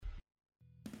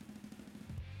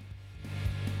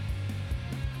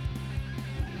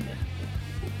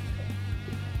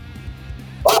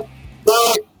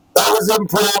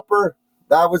improper.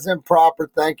 That was improper.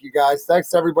 Thank you, guys. Thanks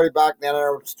to everybody back in the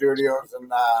NRM studios,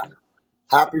 and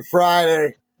happy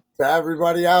Friday to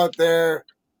everybody out there.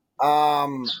 I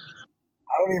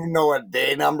don't even know what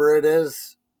day number it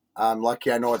is. I'm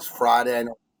lucky. I know it's Friday.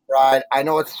 I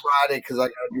know it's Friday because I got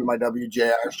to do my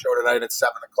WJR show tonight at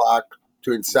 7:00,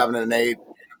 between 7 and 8,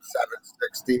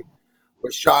 7:60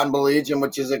 with Sean Belegian,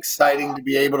 which is exciting to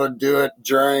be able to do it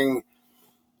during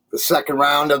the second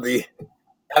round of the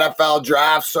NFL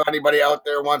draft. So anybody out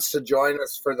there wants to join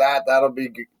us for that, that'll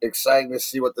be exciting to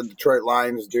see what the Detroit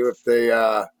Lions do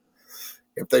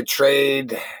if they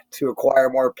trade to acquire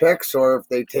more picks or if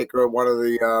they take one of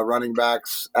the running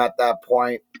backs at that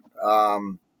point.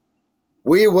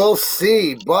 We will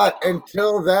see. But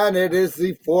until then, it is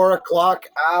the 4:00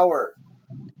 hour.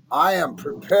 I am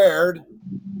prepared.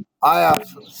 I have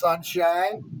some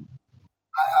sunshine.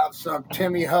 I have some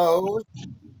Timmy Hose.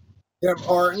 Tim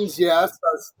Hortons, yes,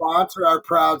 our sponsor, our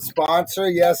proud sponsor.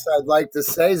 Yes, I'd like to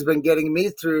say has been getting me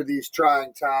through these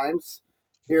trying times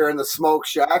here in the Smoke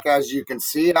Shack, as you can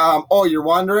see. You're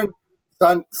wondering?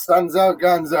 Sun's out,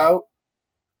 guns out.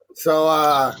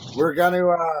 So we're going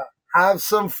to have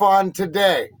some fun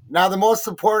today. Now, the most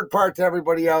important part to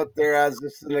everybody out there, as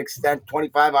this is an extent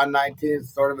 25 on 19,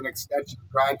 it's sort of an extension of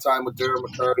Grind Time with Darren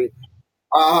McCarty.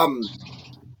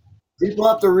 People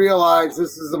have to realize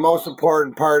this is the most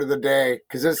important part of the day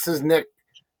because this is Nick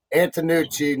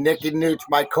Antonucci, Nicky Nooch,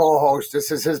 my co-host. This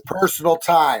is his personal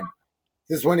time.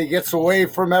 This is when he gets away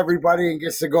from everybody and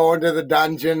gets to go into the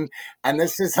dungeon. And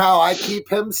this is how I keep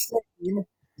him sane,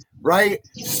 right?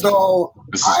 So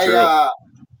I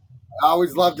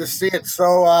always love to see it.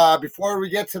 So before we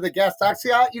get to the guest,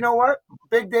 actually, you know what?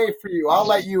 Big day for you. I'll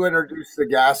let you introduce the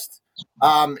guest.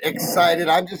 Excited.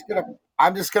 I'm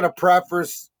just gonna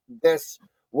preface this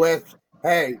with,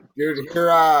 hey, dude, here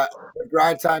the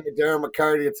Grind Time with Darren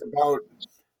McCarty. It's about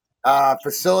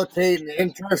facilitating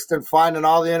interest and finding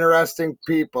all the interesting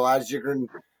people. As you can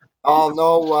all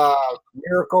know,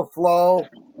 Miracle Flow,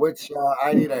 which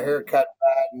I need a haircut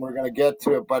and we're gonna get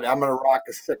to it, but I'm gonna rock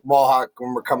a sick mohawk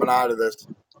when we're coming out of this.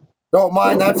 Don't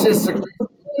mind, that's just keeping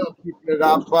it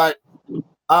up, but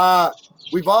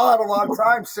we've all had a lot of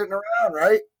time sitting around,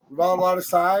 right? We've all had a lot of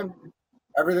time.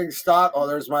 Everything stopped. Oh,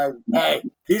 there's my – hey,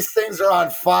 these things are on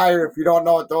fire if you don't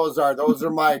know what those are. Those are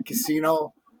my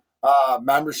casino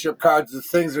membership cards. The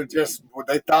things are just –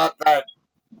 they thought that,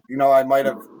 I might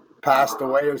have passed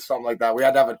away or something like that. We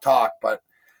had to have a talk. But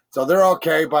so they're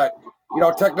okay. But,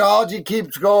 technology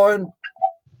keeps going.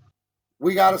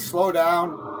 We got to slow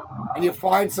down. And you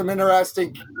find some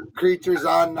interesting creatures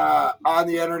on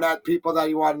the internet, people that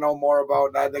you want to know more about.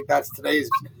 And I think that's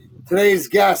today's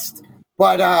guest.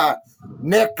 But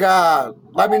Nick,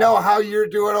 let me know how you're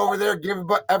doing over there. Give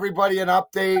everybody an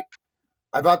update.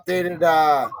 I've updated,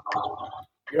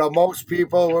 most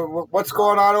people. What's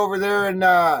going on over there in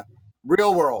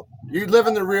real world? You live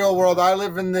in the real world. I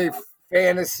live in the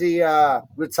fantasy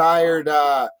retired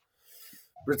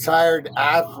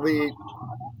athlete,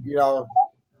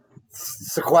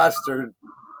 sequestered.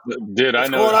 Dude, I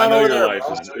know your life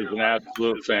is an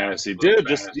absolute fantasy. Dude,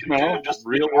 just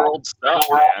real world stuff,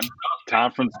 man.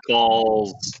 Conference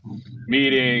calls,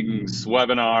 meetings,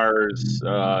 webinars,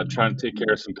 trying to take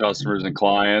care of some customers and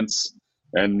clients.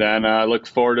 And then I look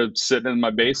forward to sitting in my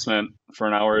basement for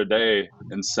an hour a day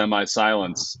in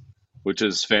semi-silence, which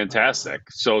is fantastic.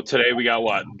 So today we got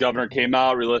what? Governor came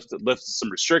out, lifted some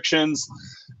restrictions.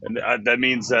 And that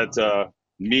means that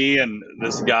me and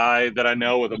this guy that I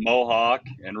know with a mohawk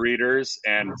and readers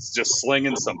and just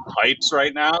slinging some pipes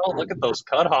right now. Look at those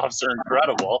cutoffs, are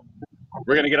incredible.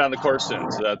 We're going to get on the course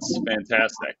soon, so that's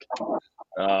fantastic.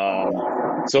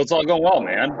 So it's all going well,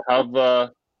 man.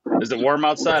 Is it warm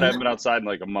outside? I haven't been outside in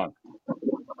like a month.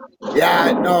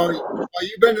 Yeah, no,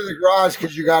 you've been to the garage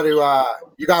because you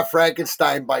got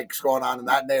Frankenstein bikes going on in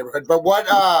that neighborhood. But what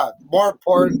more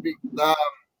important,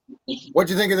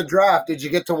 what'd you think of the draft? Did you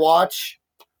get to watch?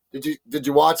 Did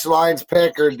you watch the Lions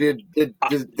pick, or did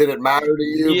it matter to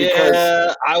you?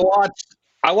 Yeah,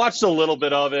 I watched a little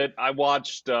bit of it. I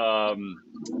watched. I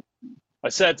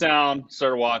sat down,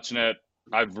 started watching it.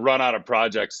 I've run out of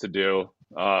projects to do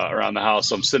around the house,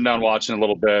 so I'm sitting down watching a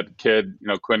little bit. Kid,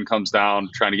 Quinn comes down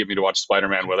trying to get me to watch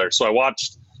Spider-Man with her. So I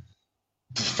watched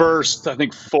the first, I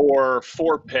think four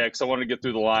picks. I wanted to get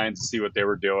through the lines and see what they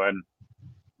were doing.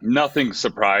 Nothing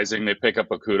surprising. They pick up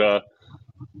Okudah.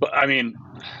 But, I mean,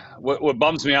 what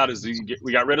bums me out is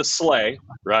we got rid of Slay,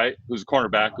 right, who's a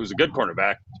cornerback, who's a good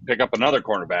cornerback, pick up another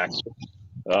cornerback.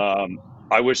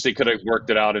 I wish they could have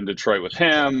worked it out in Detroit with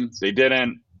him. They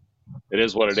didn't. It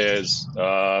is what it is.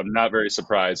 Not very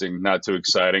surprising, not too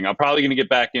exciting. I'm probably going to get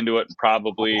back into it and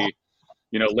probably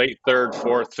late third,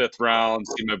 fourth, fifth round.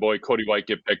 See my boy Cody White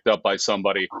get picked up by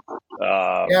somebody.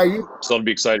 So it'll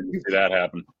be exciting to see that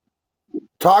happen.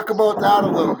 Talk about that a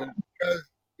little bit,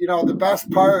 because the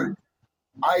best part,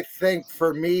 I think,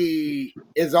 for me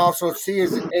is also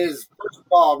is first of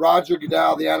all, Roger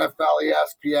Goodell, the NFL,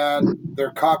 ESPN,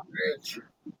 their coverage.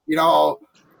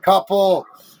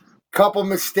 Couple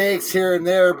mistakes here and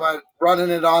there, but running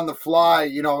it on the fly,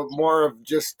 more of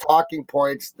just talking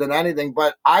points than anything.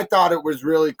 But I thought it was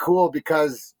really cool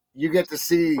because you get to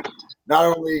see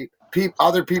not only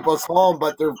other people's home,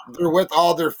 but they're with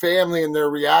all their family and their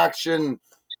reaction.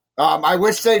 I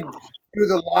wish they'd do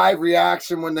the live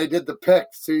reaction when they did the pick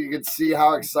so you could see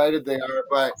how excited they are.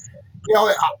 But,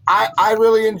 I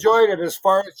really enjoyed it. As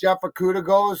far as Jeff Okudah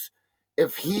goes,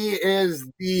 if he is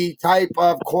the type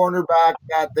of cornerback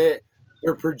that they're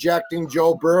projecting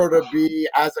Joe Burrow to be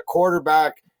as a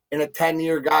quarterback in a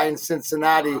 10-year guy in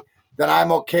Cincinnati, then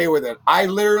I'm okay with it. I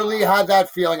literally had that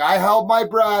feeling. I held my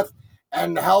breath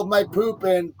and held my poop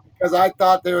in because I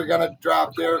thought they were going to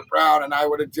draft Derek Brown, and I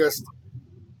would have just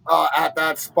at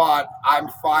that spot, I'm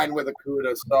fine with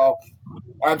Okudah. So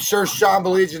I'm sure Sean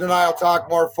Baligian and I will talk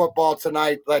more football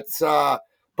tonight. But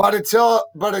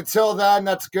until then,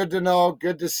 that's good to know.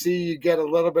 Good to see you get a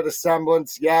little bit of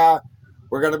semblance. Yeah,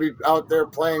 we're going to be out there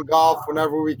playing golf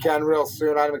whenever we can real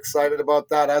soon. I'm excited about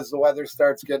that as the weather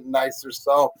starts getting nicer.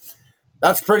 So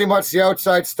that's pretty much the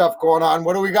outside stuff going on.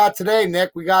 What do we got today, Nick?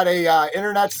 We got a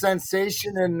internet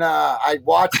sensation, and I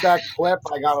watched that clip.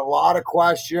 I got a lot of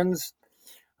questions.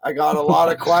 You want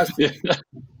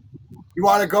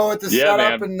to go with the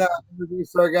setup and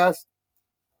introduce our guest?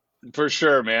 For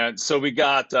sure, man. So we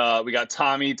got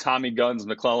Tommy Guns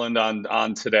McClelland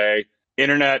on today.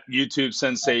 Internet YouTube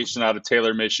sensation out of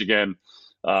Taylor, Michigan.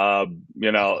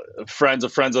 Friends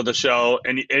of the show.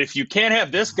 And if you can't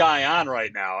have this guy on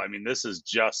right now, I mean, this is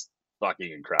just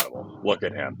fucking incredible. Look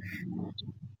at him.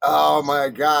 Oh my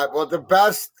God. Well, the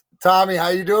best. Tommy, how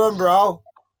you doing, bro?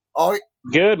 Oh,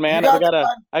 good, man. I gotta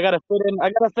fit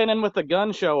in with the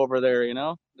gun show over there,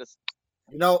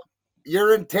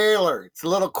 you're in Taylor. It's a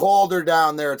little colder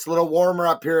down there. It's a little warmer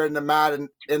up here in the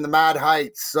Mad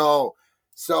Heights. So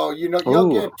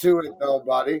you'll get to it though,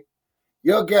 buddy.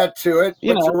 You'll get to it.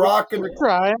 But you're rocking the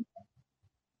right.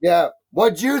 Yeah.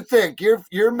 What'd you think?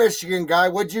 You're a Michigan guy.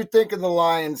 What'd you think of the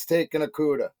Lions taking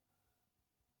Okudah?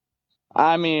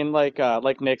 I mean, like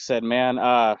Nick said, man,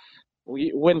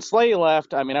 when Slay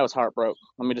left, I mean, I was heartbroken.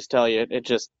 Let me just tell you, it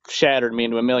just shattered me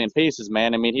into a million pieces,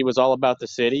 man. I mean, he was all about the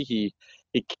city. He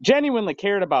genuinely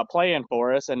cared about playing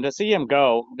for us, and to see him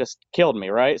go just killed me,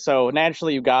 right? So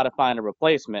naturally, you got to find a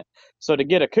replacement. So to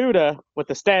get Okudah with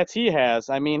the stats he has,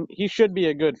 I mean, he should be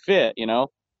a good fit,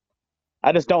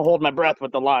 I just don't hold my breath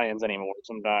with the Lions anymore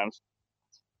sometimes.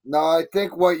 No, I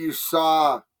think what you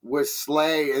saw with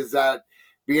Slay is that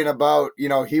being about,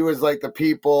 he was like the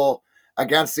people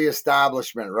against the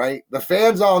establishment, right? The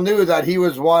fans all knew that he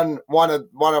was one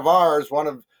of ours, one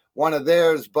of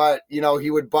theirs, but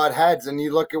he would butt heads. And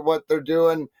you look at what they're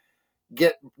doing,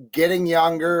 getting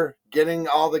younger, getting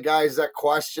all the guys that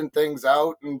question things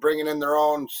out and bringing in their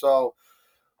own. So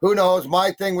who knows?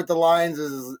 My thing with the Lions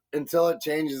is until it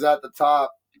changes at the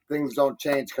top, things don't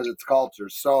change because it's culture.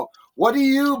 So what do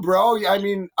you, bro? I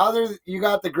mean, you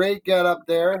got the great get up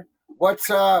there. What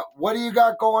do you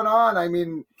got going on? I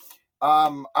mean,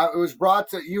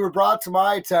 you were brought to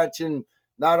my attention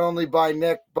not only by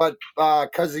Nick, but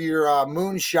because of your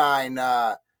moonshine,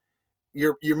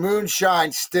 your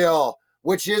moonshine still,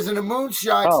 which isn't a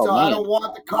moonshine still. Man. I don't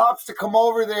want the cops to come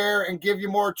over there and give you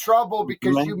more trouble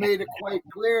because you made it quite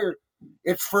clear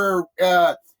it's for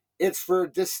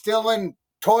distilling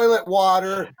toilet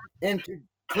water into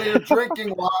clear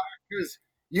drinking water because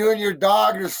you and your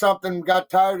dog or something got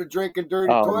tired of drinking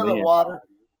dirty toilet water.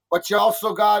 But you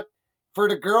also got for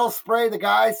the girl spray, the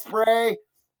guy spray.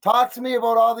 Talk to me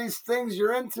about all these things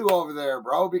you're into over there,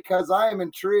 bro, because I am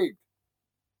intrigued.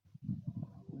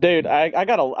 Dude, I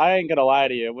ain't gonna lie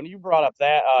to you. When you brought up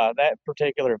that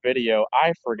particular video,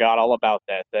 I forgot all about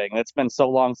that thing. It's been so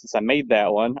long since I made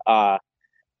that one.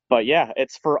 But yeah,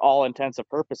 it's for all intents and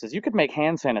purposes. You could make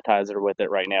hand sanitizer with it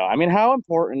right now. I mean, how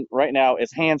important right now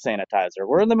is hand sanitizer?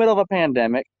 We're in the middle of a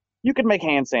pandemic. You could make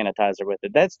hand sanitizer with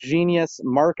it. That's genius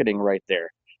marketing right there.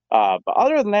 But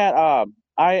other than that,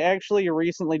 I actually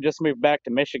recently just moved back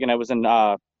to Michigan. I was in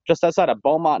just outside of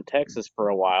Beaumont, Texas for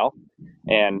a while,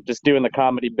 and just doing the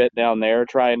comedy bit down there,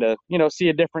 trying to, see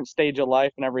a different stage of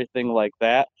life and everything like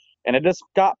that. And I just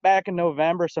got back in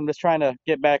November, so I'm just trying to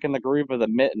get back in the groove of the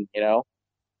mitten, Yeah,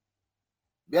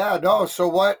 no.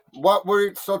 So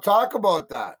so talk about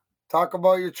that. Talk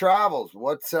about your travels.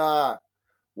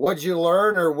 what'd you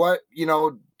learn, or what,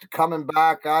 coming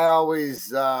back?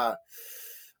 I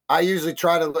usually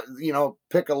try to,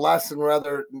 pick a lesson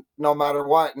no matter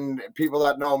what. And people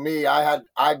that know me,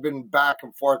 I've been back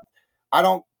and forth. I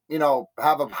don't,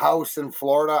 have a house in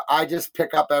Florida. I just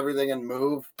pick up everything and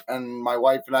move. And my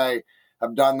wife and I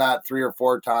have done that 3 or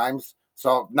 4 times.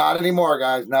 So not anymore,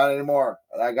 guys. Not anymore.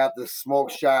 I got the smoke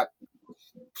shack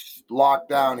locked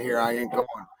down here. I ain't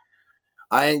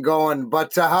going.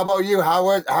 But how about you?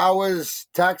 How was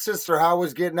Texas, or how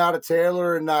was getting out of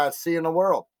Taylor and seeing the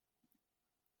world?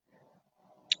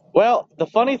 Well, the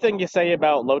funny thing you say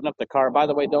about loading up the car, by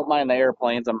the way, don't mind the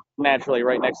airplanes. I'm naturally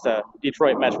right next to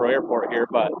Detroit Metro Airport here,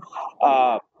 but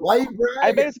why you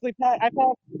bragging? I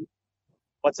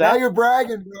what's that? Now you're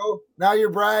bragging, bro. Now you're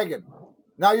bragging.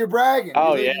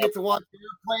 Oh, you get to watch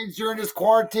airplanes during this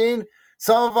quarantine.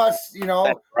 Some of us,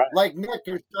 right. like Nick,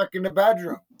 are stuck in the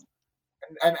bedroom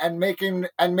and making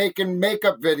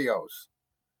makeup videos.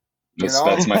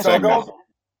 That's my thing.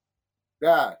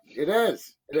 Yeah, it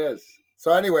is. It is.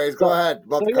 So, anyways, go ahead.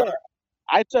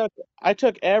 I took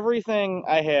everything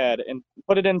I had and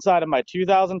put it inside of my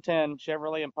 2010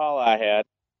 Chevrolet Impala I had,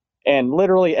 and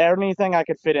literally anything I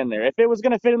could fit in there. If it was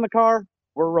going to fit in the car,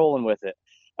 we're rolling with it.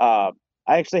 I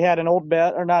actually had an old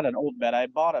bed, or not an old bed. I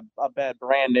bought a bed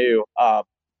brand new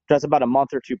just about a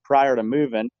month or two prior to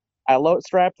moving. I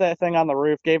strapped that thing on the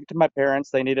roof, gave it to my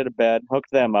parents. They needed a bed, hooked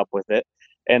them up with it.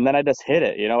 And then I just hit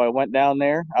it. I went down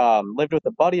there, lived with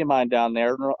a buddy of mine down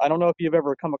there. I don't know if you've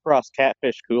ever come across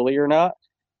Catfish Cooley or not.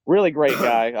 Really great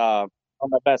guy. One of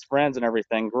my best friends and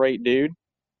everything. Great dude.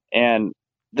 And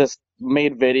just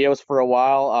made videos for a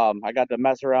while. I got to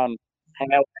mess around,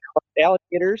 hang out with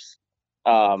alligators.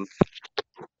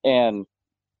 And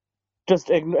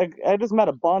I just met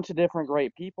a bunch of different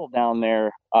great people down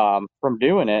there from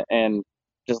doing it, and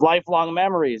just lifelong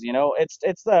memories.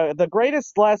 It's the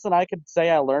greatest lesson I could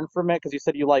say I learned from it, because you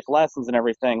said you like lessons and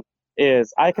everything,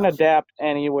 is I can adapt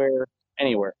anywhere.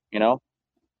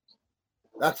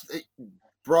 That's,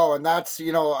 bro, and that's,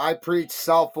 I preach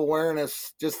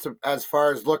self-awareness as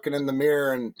far as looking in the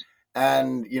mirror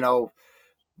and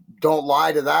don't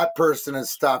lie to that person and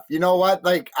stuff. You know what?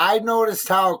 Like, I noticed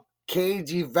how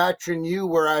cagey veteran you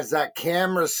were as that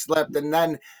camera slipped, and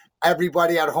then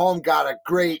everybody at home got a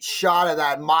great shot of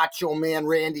that Macho Man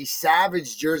Randy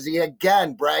Savage jersey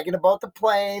again, bragging about the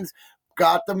planes.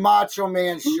 Got the Macho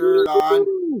Man shirt on.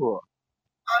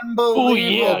 Unbelievable. Oh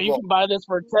yeah, you can buy this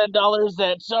for $10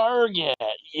 at Target.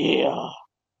 Yeah.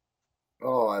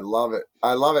 Oh, I love it.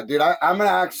 I love it, dude. I'm going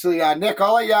to actually, Nick,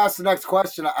 I'll let you ask the next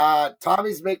question.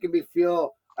 Tommy's making me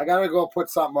feel I got to go put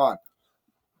something on.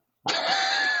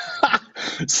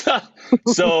 So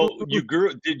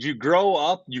did you grow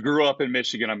up in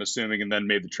Michigan, I'm assuming, and then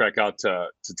made the trek out to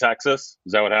Texas?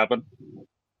 Is that what happened?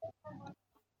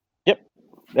 Yep.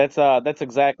 That's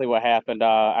exactly what happened.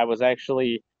 I was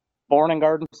actually born in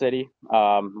Garden City,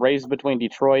 raised between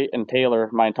Detroit and Taylor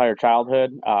my entire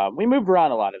childhood. We moved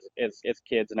around a lot as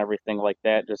kids and everything like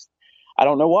that. Just, I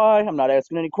don't know why. I'm not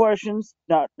asking any questions.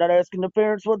 Not asking the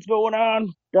parents what's going on.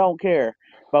 Don't care.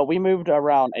 But we moved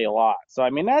around a lot. So, I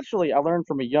mean, naturally, I learned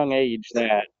from a young age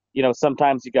that,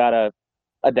 sometimes you gotta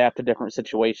adapt to different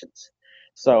situations.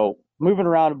 So moving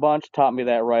around a bunch taught me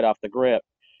that right off the grip,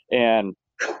 and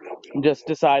just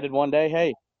decided one day,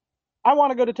 hey, I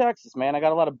want to go to Texas, man. I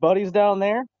got a lot of buddies down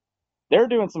there. They're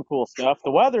doing some cool stuff.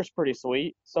 The weather's pretty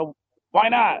sweet. So why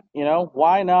not?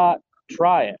 Why not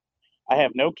try it? I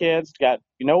have no kids, got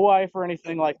no wife or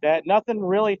anything like that. Nothing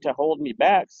really to hold me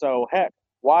back. So heck,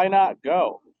 why not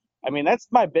go? I mean, that's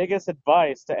my biggest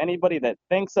advice to anybody that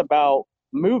thinks about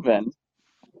moving,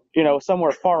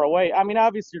 somewhere far away. I mean,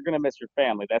 obviously you're going to miss your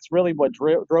family. That's really what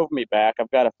drove me back. I've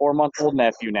got a 4-month-old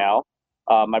nephew now.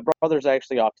 My brother's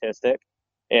actually autistic,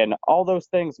 and all those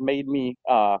things made me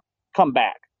come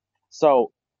back.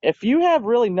 So if you have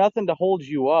really nothing to hold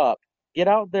you up, get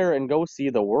out there and go see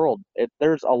the world.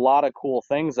 There's a lot of cool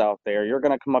things out there. You're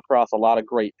going to come across a lot of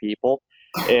great people,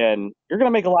 and you're going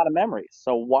to make a lot of memories.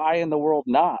 So why in the world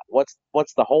not? What's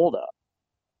the holdup?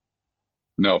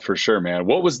 No, for sure, man.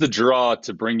 What was the draw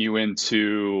to bring you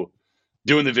into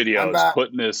doing the videos,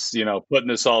 putting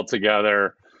this all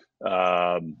together?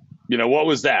 What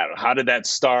was that? How did that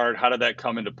start? How did that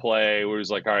come into play? Where it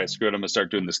was like, all right, screw it, I'm gonna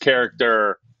start doing this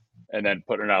character, and then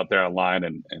putting it out there online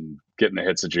and getting the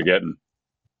hits that you're getting.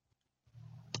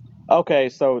 Okay,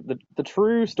 so the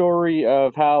true story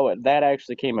of how that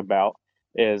actually came about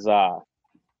is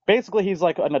basically he's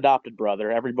like an adopted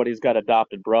brother. Everybody's got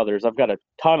adopted brothers. I've got a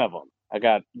ton of them. I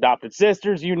got adopted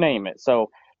sisters, you name it. So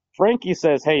Frankie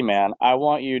says, hey man, I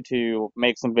want you to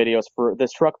make some videos for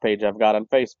this truck page I've got on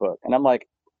Facebook. And I'm like,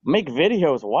 Make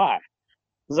videos. Why?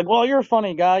 He's like, well, you're a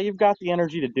funny guy. You've got the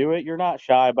energy to do it. You're not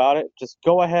shy about it. Just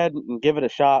go ahead and give it a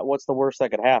shot. What's the worst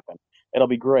that could happen? It'll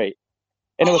be great.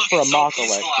 And it was for a mock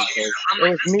election. So it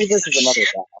was me versus another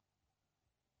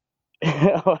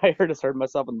guy. Oh, I just heard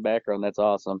myself in the background. That's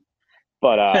awesome.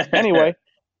 But anyway,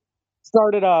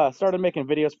 started making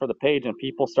videos for the page, and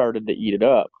people started to eat it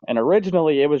up. And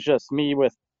originally, it was just me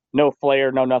with no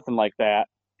flair, no nothing like that.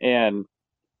 And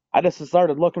I just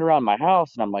started looking around my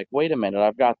house, and I'm like, wait a minute,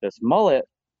 I've got this mullet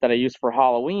that I used for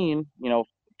Halloween,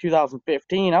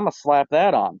 2015. I'm gonna slap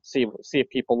that on, see if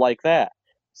people like that.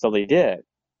 So they did.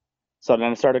 So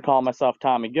then I started calling myself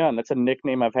Tommy Gunn. That's a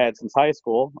nickname I've had since high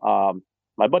school.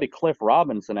 My buddy Cliff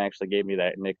Robinson actually gave me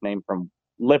that nickname from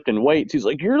lifting weights. He's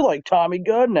like, you're like Tommy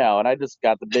Gunn now, and I just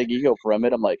got the big ego from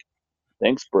it. I'm like,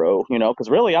 thanks, bro. Because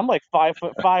really, I'm like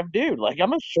 5'5" dude. Like,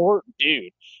 I'm a short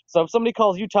dude. So if somebody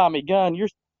calls you Tommy Gunn, you're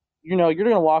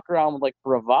gonna walk around with like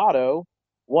bravado.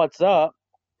 What's up?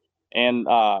 And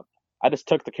I just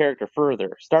took the character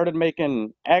further. Started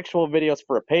making actual videos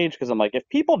for a page because I'm like, if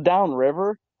people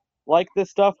downriver like this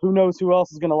stuff, who knows who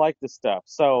else is gonna like this stuff?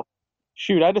 So,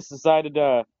 shoot, I just decided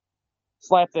to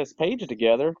slap this page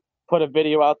together, put a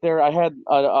video out there. I had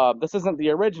this isn't the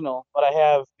original, but I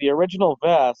have the original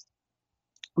vest.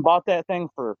 Bought that thing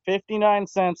for 59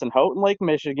 cents in Houghton Lake,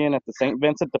 Michigan at the St.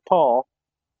 Vincent de Paul.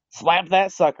 Slap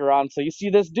that sucker on. So you see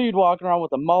this dude walking around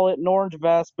with a mullet, an orange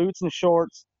vest, boots and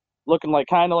shorts, looking like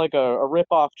kind of like a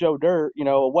rip-off Joe Dirt,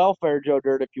 a welfare Joe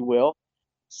Dirt, if you will,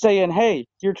 saying, hey,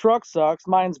 your truck sucks.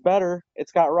 Mine's better.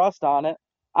 It's got rust on it.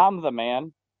 I'm the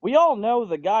man. We all know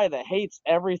the guy that hates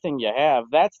everything you have.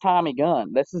 That's Tommy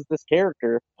Gunn. This is this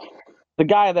character. The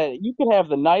guy that you could have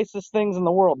the nicest things in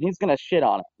the world, and he's going to shit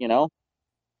on it,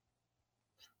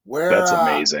 Where, That's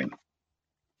amazing.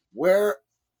 Where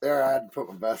there, I had to put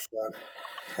my vest on.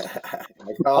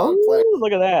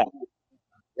 Look at that.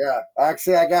 Yeah,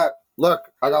 actually, I got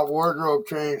wardrobe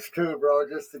change too, bro,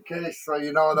 just in case, so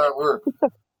you know that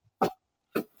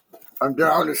I'm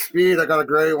down to speed. I got a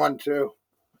gray one too.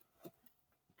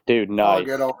 Dude, nice. I'll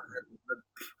get over it.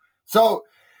 So,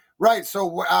 right. So,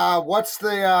 what's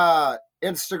the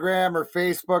Instagram or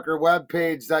Facebook or web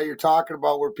page that you're talking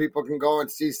about where people can go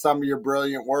and see some of your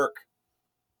brilliant work?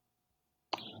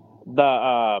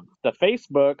 The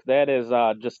Facebook, that is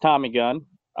just Tommy Gunn.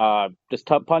 Just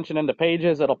punching into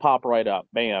pages, it'll pop right up.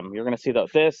 Bam! You're gonna see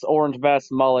this orange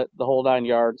vest, mullet, the whole 9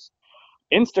 yards.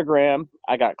 Instagram,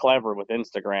 I got clever with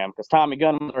Instagram because Tommy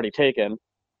Gunn was already taken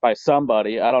by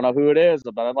somebody. I don't know who it is,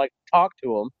 but I'd like to talk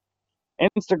to him.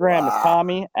 Instagram is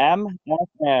Tommy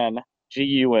MFNGUN.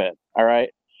 All right,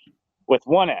 with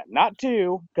one N, not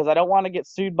two, because I don't want to get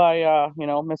sued by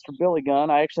Mr. Billy Gunn.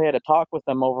 I actually had a talk with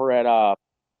him over at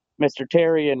Mr.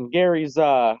 Terry and Gary's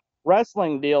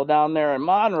wrestling deal down there in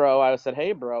Monroe. I said,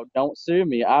 hey, bro, don't sue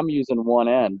me. I'm using one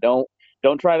N. Don't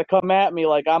try to come at me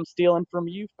like I'm stealing from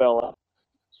you, fella.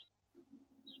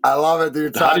 I love it,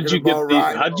 dude. How did you get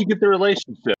the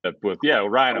relationship with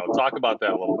Rhino? Talk about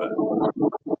that a little bit.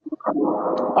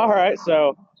 All right,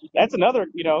 so that's another,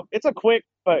 it's a quick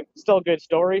but still good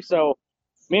story. So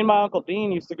me and my Uncle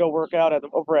Dean used to go work out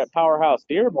over at Powerhouse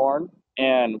Dearborn,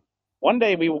 and one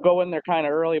day we will go in there kind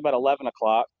of early, about 11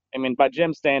 o'clock. I mean, by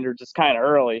gym standards, it's kind of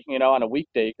early, on a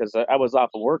weekday because I was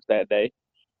off of work that day.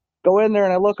 Go in there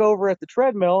and I look over at the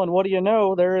treadmill, and what do you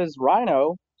know? There is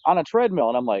Rhino on a treadmill,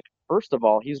 and I'm like, first of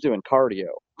all, he's doing cardio.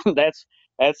 That's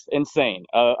insane.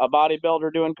 A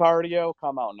bodybuilder doing cardio?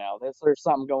 Come on now. There's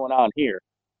something going on here.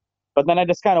 But then I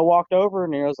just kind of walked over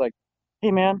and he was like,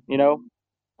 hey, man, and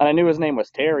I knew his name was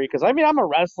Terry because, I mean, I'm a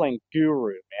wrestling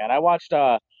guru, man. I watched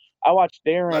Darren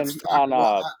on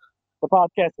the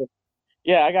podcast.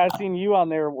 Yeah, I got seen you on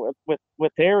there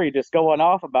with Terry just going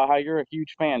off about how you're a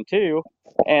huge fan too.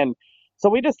 And so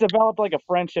we just developed like a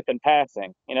friendship in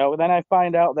passing, Then I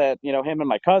find out that, him and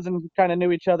my cousin kind of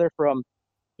knew each other from,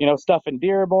 stuff in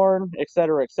Dearborn, et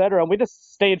cetera, et cetera. And we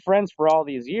just stayed friends for all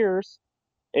these years.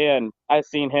 And I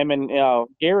seen him and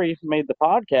Gary made the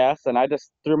podcast, and I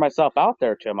just threw myself out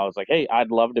there to him. I was like, hey,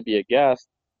 I'd love to be a guest.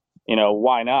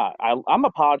 Why not? I'm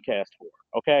a podcast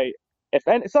whore, okay? If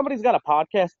somebody's got a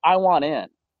podcast, I want in.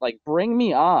 Like, bring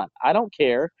me on. I don't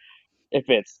care if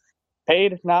it's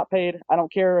paid, not paid. I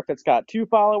don't care if it's got 2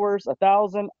 followers,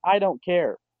 1,000. I don't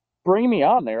care. Bring me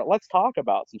on there. Let's talk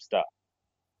about some stuff.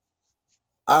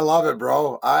 I love it,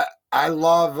 bro. I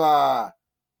love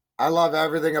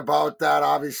everything about that.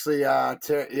 Obviously,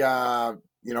 Rhino,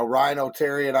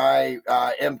 Terry, and I,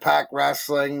 Impact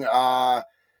Wrestling.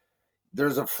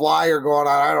 There's a flyer going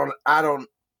on. I don't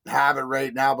have it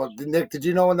right now, but Nick, did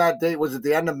you know when that date was? At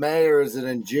the end of May or is it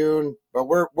in June? But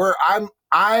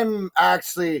I'm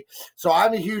actually, so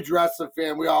I'm a huge wrestling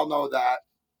fan. We all know that.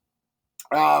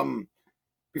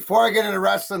 Before I get into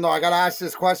wrestling, though, I got to ask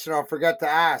this question. I'll forget to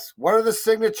ask. What are the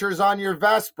signatures on your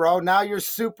vest, bro? Now you're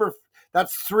super.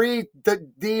 That's 3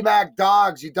 D-Mac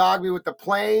dogs. You dog me with the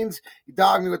Plains. You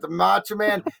dog me with the Macho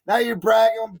Man. Now you're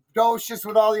bragging docious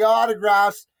with all the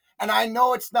autographs. And I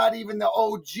know it's not even the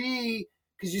OG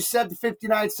because you said the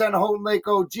 59 cent Houghton Lake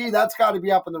OG. That's got to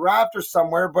be up in the rafters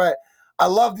somewhere. But I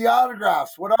love the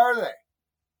autographs. What are they?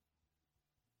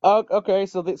 Okay,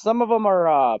 so some of them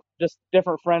are just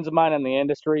different friends of mine in the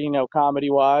industry,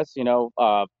 comedy wise.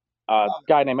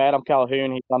 Guy named Adam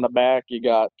Calhoun, he's on the back. You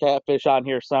got Catfish on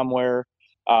here somewhere.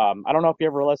 I don't know if you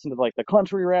ever listen to like the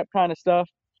country rap kind of stuff.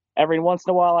 Every once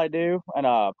in a while I do,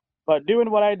 and but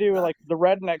doing what I do, like the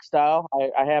redneck style,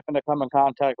 I happen to come in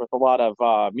contact with a lot of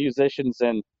musicians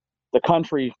in the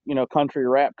country, country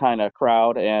rap kind of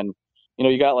crowd, and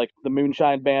you got like the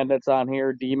Moonshine Bandits on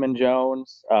here, Demon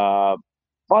Jones,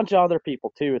 bunch of other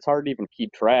people too. It's hard to even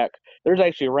keep track. There's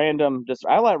actually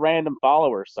I let random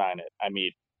followers sign it. I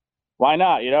mean, why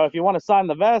not? If you want to sign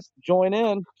the vest, join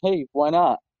in. Hey, why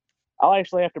not? I'll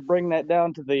actually have to bring that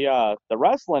down to the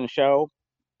wrestling show.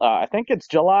 I think it's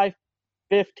July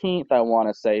 15th, I want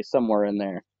to say, somewhere in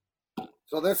there.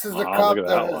 So this is the cup that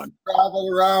has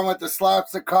traveled around with the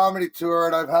Slapstick Comedy Tour,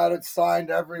 and I've had it signed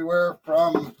everywhere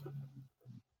from,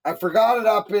 I forgot it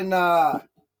up in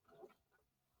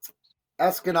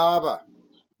Escanaba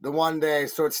the one day,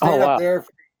 so it stayed up there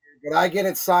for a year, but I get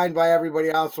it signed by everybody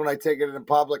else when I take it in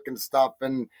public and stuff.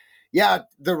 And yeah,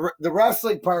 the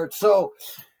wrestling part. So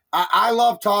I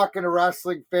love talking to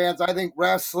wrestling fans. I think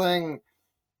wrestling,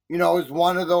 is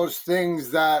one of those things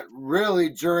that really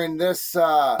during this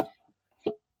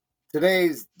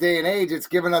today's day and age, it's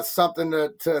given us something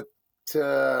to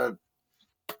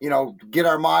get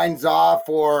our minds off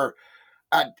or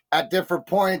at different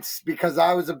points, because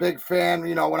I was a big fan,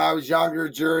 when I was younger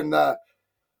during the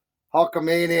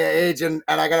Hulkamania age. And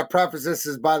I got to preface this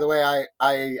is, by the way,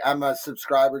 I am a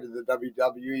subscriber to the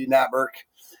WWE Network.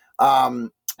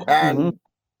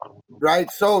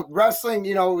 Right. So wrestling,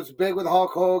 it was big with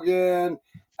Hulk Hogan.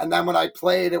 And then when I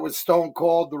played, it was Stone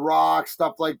Cold, The Rock,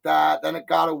 stuff like that. Then it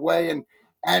got away.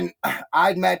 And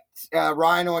I'd met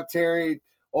Rhino and Terry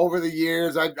over the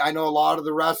years. I know a lot of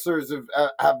the wrestlers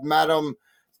have met them,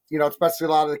 especially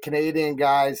a lot of the Canadian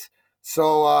guys.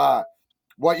 So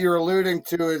what you're alluding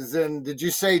to is did you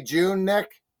say June,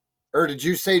 Nick? Or did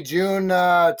you say June,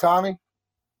 Tommy?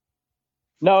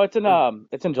 No, it's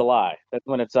in July. That's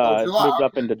when it's moved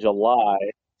up into July.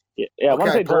 Yeah, I want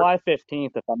to say July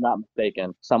 15th, if I'm not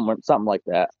mistaken. Something like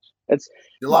that.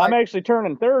 I'm actually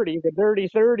turning 30, the Dirty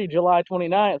 30, July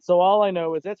 29th. So all I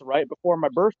know is it's right before my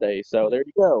birthday. So there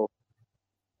you go.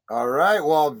 All right.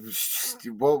 Well,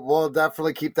 we'll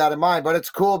definitely keep that in mind. But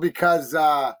it's cool because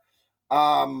so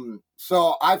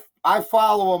I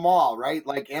follow them all, right?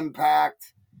 Like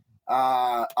Impact,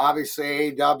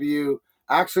 obviously AEW.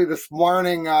 Actually, this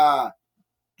morning,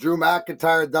 Drew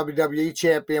McIntyre, WWE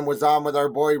champion, was on with our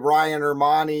boy Ryan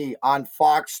Ermani on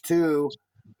Fox 2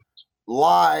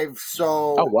 live.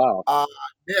 So,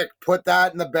 Nick, put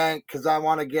that in the bank because I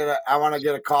want to get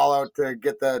a call out to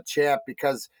get the champ,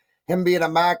 because him being a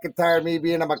McIntyre, me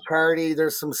being a McCarty,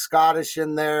 there's some Scottish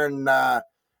in there, and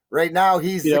right now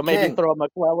he's the maybe king. Throw a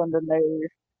McClellan in there.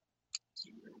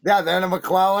 Yeah, then a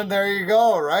McClellan. There you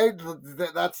go. Right,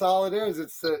 that's all it is.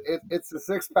 It's a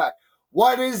 6-pack.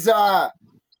 What is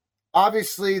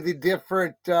obviously the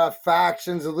different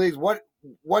factions of leagues?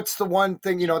 What's the one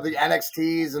thing, the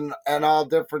NXTs and all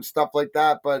different stuff like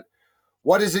that? But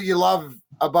what is it you love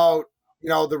about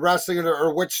the wrestling,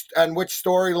 or which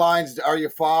storylines are you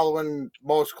following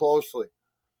most closely?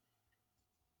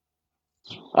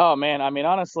 Oh man, I mean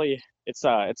honestly, it's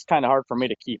kind of hard for me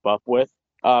to keep up with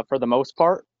for the most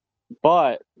part.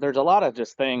 But there's a lot of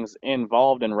just things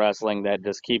involved in wrestling that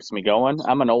just keeps me going.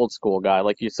 I'm an old school guy.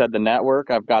 Like you said, the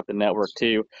network, I've got the network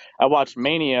too. I watched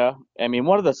Mania. I mean,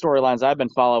 one of the storylines I've been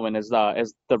following is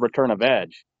the return of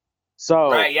Edge.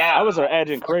 So right, yeah. I was an Edge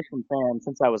and Christian fan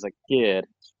since I was a kid.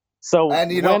 So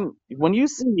when you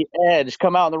see Edge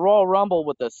come out in the Royal Rumble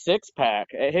with a 6-pack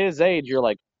at his age, you're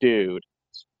like, dude,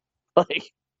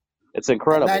 like it's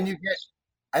incredible.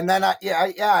 And then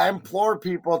I implore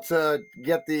people to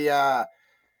get the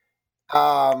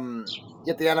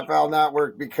NFL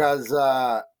Network, because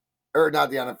or not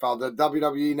the NFL, the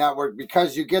WWE Network,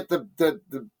 because you get the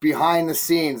behind the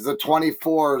scenes, the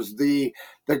 24s. The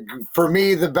for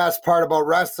me, the best part about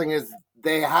wrestling is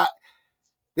they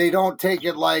don't take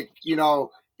it like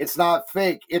It's not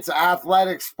fake. It's an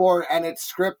athletic sport, and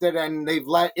it's scripted, and they've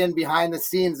let in behind the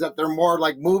scenes that they're more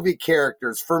like movie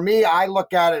characters. For me, I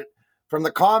look at it from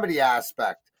the comedy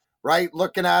aspect, right?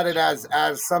 Looking at it as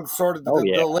some sort of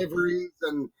deliveries,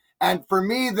 and for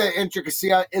me, the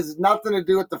intricacy is nothing to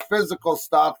do with the physical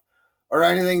stuff or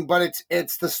anything, but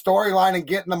it's the storyline and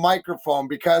getting the microphone,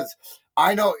 because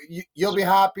I know you'll be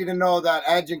happy to know that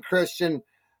Edge and Christian,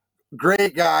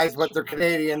 great guys, but they're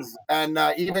Canadians, and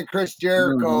even Chris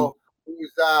Jericho,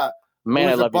 who's Man,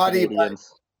 I who's a love you buddy,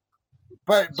 Canadians.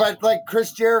 but like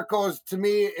Chris Jericho's to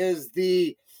me is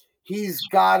he's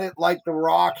got it like The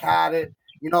Rock had it.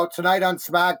 You know, tonight on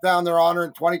SmackDown, they're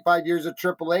honoring 25 years of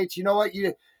Triple H. You know what?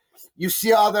 You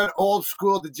see all that old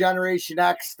school, the Generation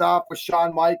X stuff with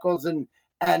Shawn Michaels and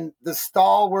the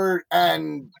stalwart,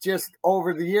 and just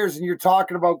over the years, and you're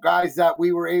talking about guys that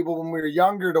we were able when we were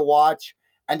younger to watch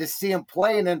and to see him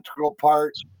play an integral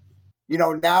part. You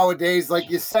know, nowadays, like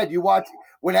you said, you watch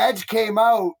when Edge came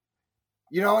out,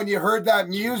 you know, and you heard that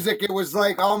music, it was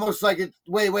like almost like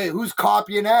wait, who's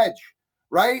copying Edge?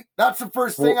 Right? That's the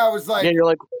first thing I was like. Yeah, you're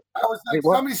like, I was like,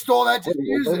 somebody stole Edge's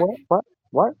music.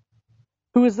 What?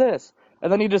 Who is this? And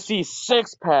then you just see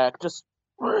Six Pack just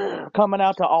coming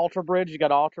out to Alter Bridge. You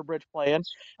got Alter Bridge playing.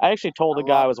 I actually told the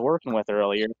guy I was working with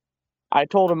earlier. I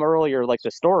told him earlier, like,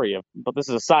 the story of, but this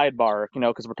is a sidebar, you know,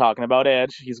 because we're talking about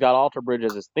Edge. He's got Alter Bridge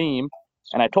as his theme.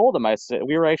 And I told him, I said,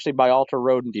 we were actually by Alter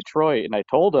Road in Detroit. And I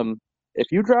told him, if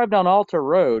you drive down Alter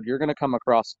Road, you're going to come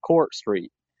across Court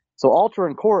Street. So Alter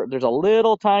and Court, there's a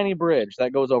little tiny bridge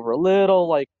that goes over a little,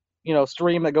 like, you know,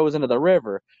 stream that goes into the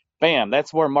river. Bam,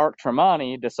 that's where Mark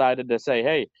Tremonti decided to say,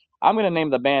 hey, I'm going to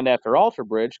name the band after Alter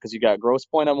Bridge, because you got Grosse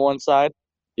Pointe on one side,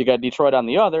 you got Detroit on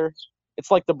the other. It's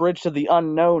like the bridge to the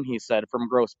unknown, he said, from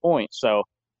Grosse Pointe. So,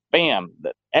 bam,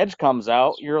 the Edge comes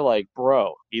out. You're like,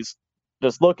 bro, he's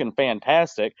just looking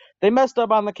fantastic. They messed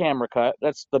up on the camera cut.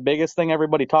 That's the biggest thing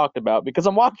everybody talked about, because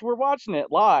we're watching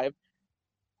it live.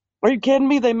 Are you kidding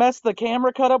me? They messed the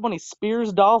camera cut up when he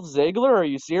spears Dolph Ziggler? Are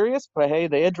you serious? But hey,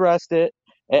 they addressed it.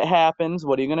 It happens.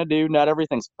 What are you going to do? Not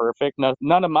everything's perfect.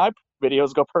 None of my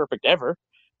videos go perfect ever.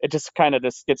 It just kind of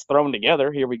just gets thrown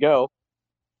together. Here we go.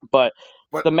 But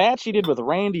the match he did with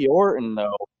Randy Orton,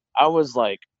 though, I was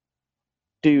like,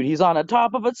 dude, he's on the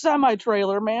top of a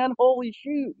semi-trailer, man. Holy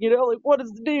shoot. You know, like, what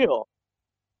is the deal?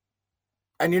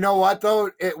 And you know what,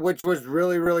 though? Which was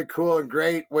really, really cool and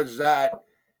great was that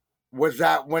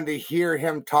when to hear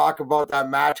him talk about that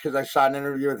match, because I saw an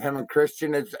interview with him and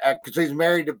Christian. It's because he's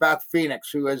married to Beth Phoenix,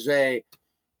 who is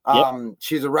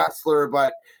she's a wrestler,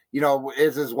 but, you know,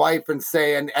 is his wife,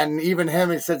 and even him,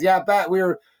 he says, yeah, Beth,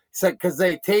 said because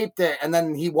they taped it and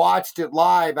then he watched it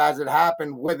live as it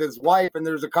happened with his wife, and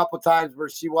there's a couple times where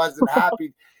she wasn't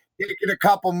happy taking a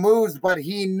couple moves, but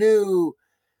he knew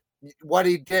what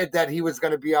he did, that he was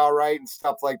going to be all right and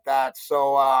stuff like that.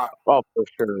 So for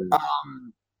sure.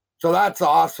 So that's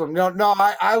awesome. No,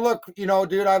 I look, you know,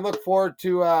 dude, I look forward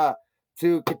to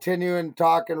continuing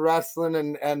talking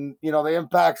wrestling and you know, the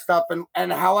Impact stuff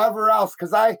and however else,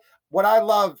 because what I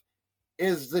love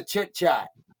is the chit chat.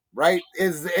 Right,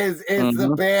 is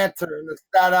the banter and the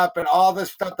setup and all the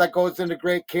stuff that goes into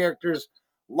great characters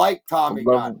like Tommy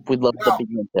Gunn. We'd love to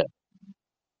be into.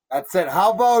 That's it.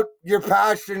 How about your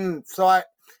passion? So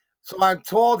I'm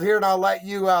told here, and I'll let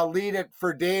you lead it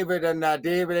for David and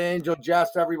David, Angel,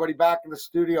 Jess, everybody back in the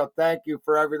studio. Thank you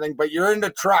for everything. But you're into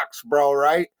trucks, bro,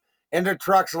 right? Into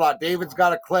trucks a lot. David's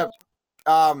got a clip.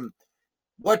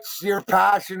 What's your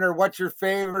passion, or what's your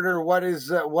favorite, or what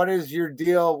is your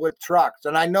deal with trucks?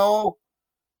 And I know,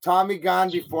 Tommy Gunn,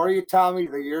 before you tell me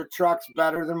that your truck's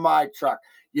better than my truck,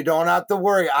 you don't have to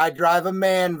worry. I drive a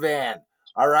man van.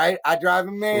 All right, I drive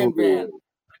a man van.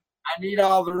 I need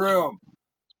all the room.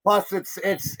 Plus, it's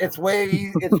way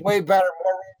better,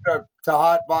 more room to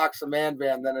hot box a man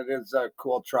van than it is a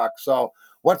cool truck. So,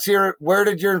 where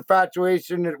did your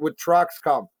infatuation with trucks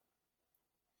come?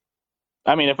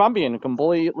 I mean, if I'm being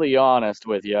completely honest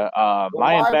with you,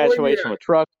 my infatuation with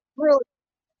trucks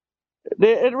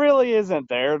really isn't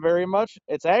there very much.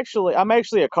 I'm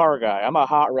actually a car guy. I'm a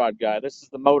hot rod guy. This is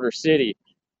the Motor City.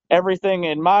 Everything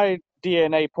in my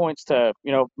DNA points to,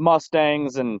 you know,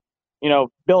 Mustangs and, you know,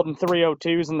 building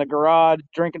 302s in the garage,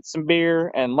 drinking some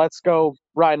beer, and let's go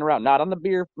riding around. Not on the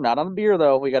beer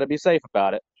though. We got to be safe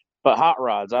about it. But hot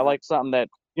rods, I like something that,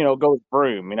 you know, goes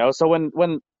vroom, you know. So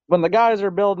when the guys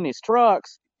are building these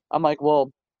trucks, I'm like, well,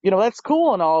 you know, that's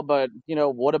cool and all, but, you know,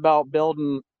 what about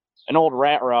building an old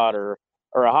rat rod or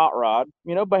a hot rod,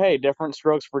 you know? But hey, different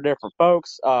strokes for different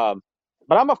folks. But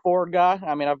I'm a Ford guy.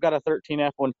 I mean, I've got a 13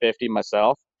 F-150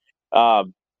 myself.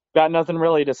 Got nothing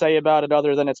really to say about it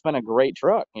other than it's been a great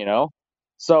truck, you know?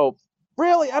 So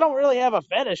Really, I don't really have a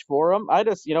fetish for them. I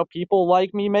just, people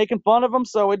like me making fun of them,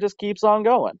 so it just keeps on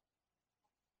going.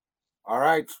 All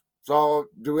right. So,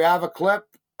 do we have a clip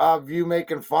of you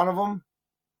making fun of them?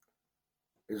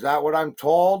 Is that what I'm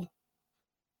told?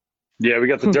 Yeah, we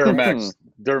got the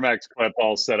Duramax clip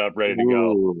all set up, ready to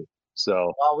go.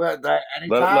 So,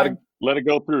 anytime. Let it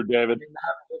go through, David.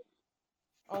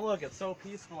 Oh, look, it's so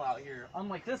peaceful out here. I'm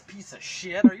like, this piece of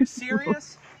shit. Are you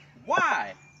serious?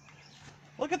 Why?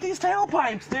 Look at these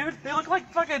tailpipes, dude. They look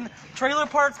like fucking trailer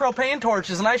park propane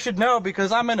torches, and I should know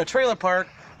because I'm in a trailer park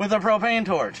with a propane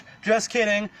torch. Just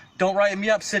kidding. Don't write me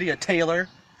up, City of Taylor.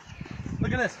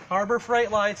 Look at this. Harbor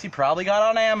Freight lights. He probably got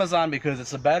on Amazon because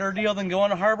it's a better deal than going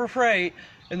to Harbor Freight,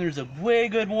 and there's a way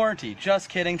good warranty. Just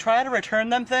kidding. Try to return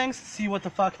them things, see what the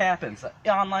fuck happens.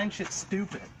 Online shit's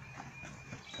stupid.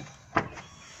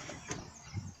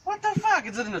 What the fuck?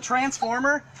 Is it in a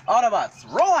transformer? Autobots,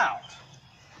 roll out!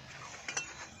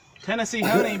 Tennessee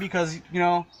honey because,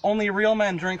 only real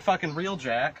men drink fucking real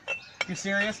Jack. You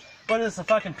serious? What is this, a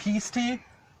fucking peace tea?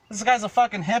 This guy's a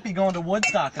fucking hippie going to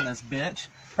Woodstock in this bitch.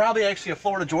 Probably actually a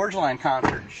Florida Georgia Line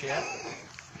concert and shit.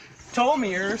 Toe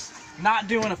mirrors, not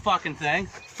doing a fucking thing.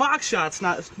 Fox shots,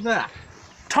 not... Nah.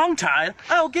 Tongue-tied,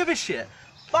 I don't give a shit.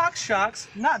 Fox shocks,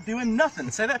 not doing nothing.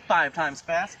 Say that 5 times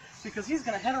fast because he's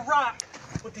gonna hit a rock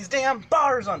with these damn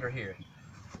bars under here.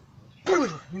 You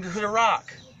just hit a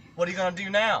rock. What are you gonna do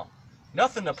now?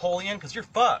 Nothing, Napoleon, because you're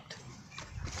fucked.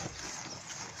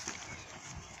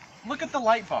 Look at the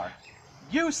light bar.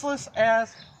 Useless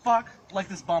as fuck, like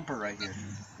this bumper right here.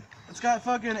 It's got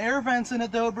fucking air vents in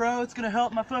it though, bro. It's gonna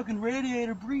help my fucking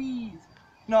radiator breathe.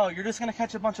 No, you're just gonna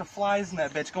catch a bunch of flies in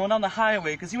that bitch going down the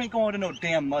highway, because you ain't going to no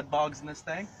damn mud bogs in this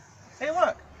thing. Hey,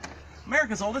 look.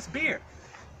 America's oldest beer.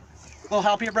 Little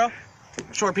help here, bro?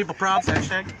 Short people props,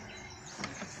 hashtag.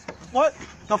 What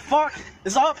the fuck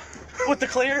is up with the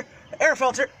clear air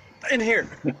filter in here?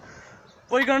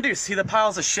 What are you gonna do? See the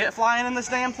piles of shit flying in this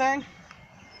damn thing?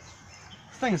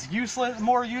 This thing's useless,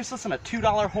 more useless than a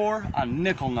 $2 whore on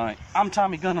nickel night. I'm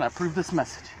Tommy Gunn and I approve this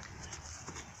message.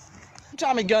 I'm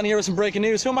Tommy Gunn here with some breaking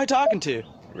news. Who am I talking to?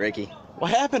 Ricky.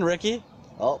 What happened, Ricky?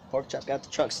 Oh, Pork Chop got the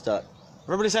truck stuck.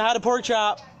 Everybody say hi to Pork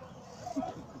Chop.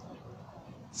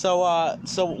 So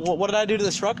what did I do to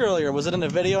this truck earlier? Was it in a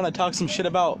video and I talked some shit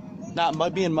about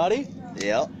not being muddy?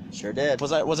 Yep, sure did.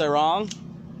 Was I wrong?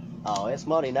 Oh, it's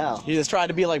muddy now. You just tried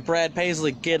to be like Brad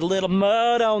Paisley, get a little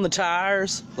mud on the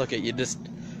tires. Look at you, just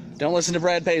don't listen to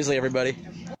Brad Paisley, everybody.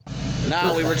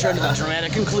 Now we return to the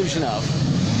dramatic conclusion of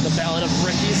the Ballad of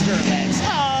Ricky Sturmax.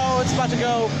 Oh, it's about to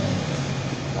go.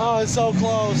 Oh, it's so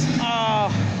close. Oh.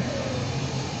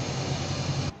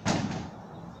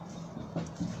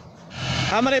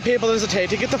 How many people does it take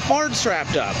to get the Ford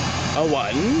strapped up? A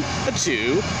 1, a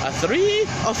 2, a 3,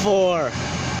 a 4.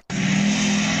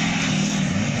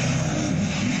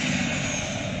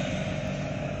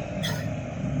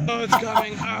 Oh, it's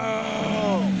coming.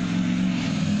 Oh.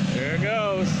 There it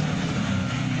goes.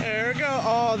 There it goes.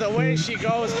 Oh, the way she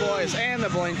goes, boys. And the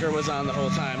blinker was on the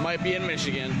whole time. Might be in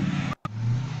Michigan.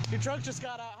 Your truck just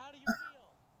got out. How do you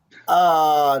feel?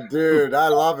 Oh, dude, I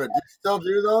love it. Do you still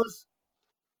do those?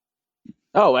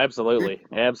 Oh, absolutely.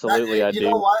 Absolutely, I do. You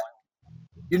know what?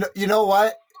 You know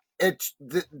what? It's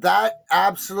that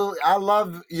absolutely. I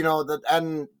love, that.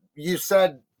 And you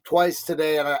said twice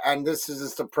today, and this is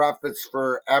just a preface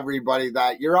for everybody,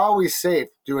 that you're always safe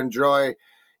to enjoy.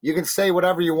 You can say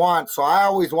whatever you want. So I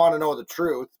always want to know the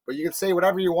truth, but you can say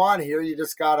whatever you want here. You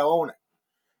just got to own it.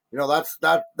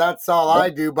 That's all I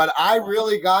do. But I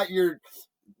really got you're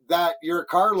a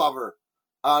car lover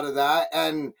out of that.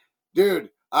 And dude,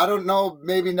 I don't know,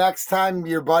 maybe next time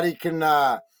your buddy can,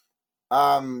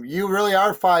 you really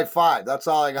are 5'5". That's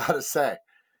all I got to say.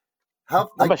 I'm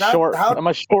a short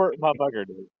motherfucker,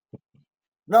 dude.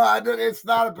 No, it's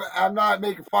not. I'm not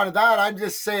making fun of that. I'm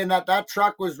just saying that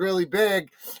truck was really big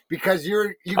because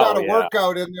you got a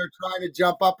workout in there trying to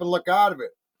jump up and look out of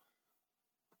it.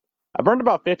 I burned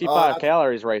about 55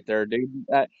 calories right there, dude.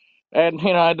 And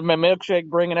I had my milkshake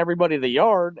bringing everybody to the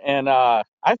yard, and I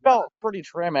felt pretty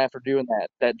trim after doing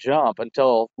that jump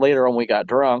until later when we got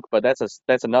drunk. But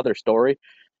that's another story.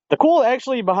 The cool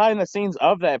actually behind the scenes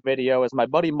of that video is my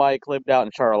buddy Mike lived out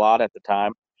in Charlotte at the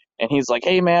time, and he's like,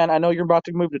 "Hey man, I know you're about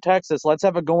to move to Texas. Let's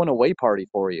have a going away party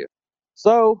for you."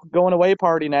 So going away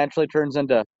party naturally turns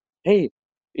into, "Hey,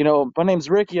 my name's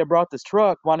Ricky. I brought this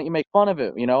truck. Why don't you make fun of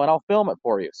it? And I'll film it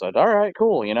for you." So all right,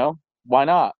 cool. Why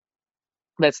not?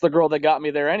 That's the girl that got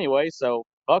me there anyway, so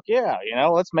fuck yeah,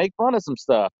 let's make fun of some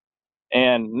stuff.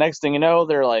 And next thing you know,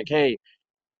 they're like, "Hey,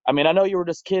 I know you were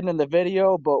just kidding in the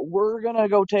video, but we're gonna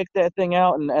go take that thing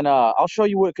out and I'll show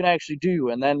you what it can actually do."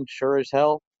 And then sure as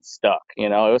hell, stuck. You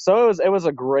know, it was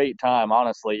a great time,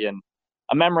 honestly, and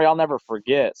a memory I'll never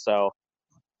forget. So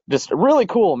just really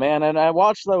cool, man. And I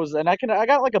watched those, and I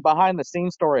got like a behind the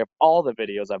scenes story of all the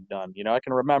videos I've done. You know, I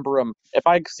can remember them. If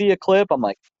I see a clip, I'm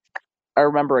like, I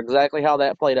remember exactly how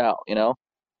that played out. You know.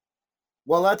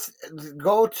 Well, let's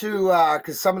go to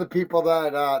because some of the people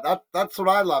that's what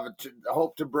I love.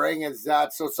 Hope to bring is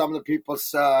that so some of the people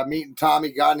meeting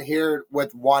Tommy Gunn here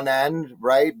with one end,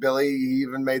 right? Billy, he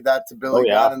even made that to Billy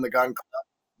Gunn in the Gun Club.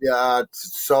 Yeah,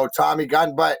 so Tommy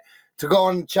Gunn, but to go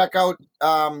and check out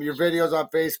your videos on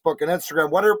Facebook and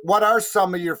Instagram. What are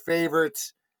some of your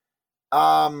favorites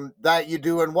that you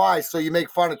do and why? So you make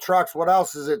fun of trucks. What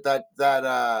else is it that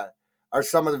are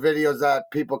some of the videos that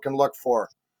people can look for?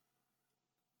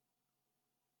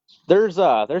 There's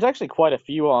actually quite a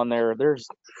few on there. There's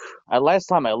last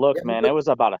time I looked, man, it was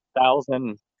about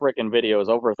 1,000 freaking videos,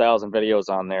 over 1,000 videos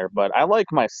on there. But I like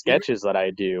my sketches that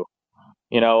I do.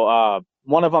 You know,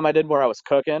 one of them I did where I was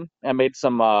cooking. I made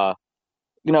some,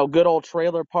 good old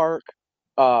trailer park.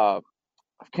 I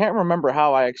can't remember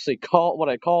how I actually what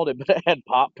I called it, but it had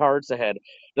Pop-Tarts. It had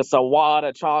just a wad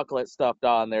of chocolate stuffed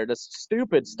on there, just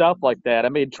stupid stuff like that. I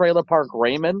made Trailer Park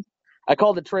Raymond. I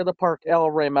called it Trailer Park El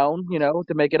Ramon,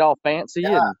 to make it all fancy.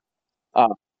 Yeah.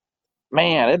 And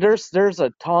man, there's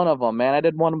a ton of them, man. I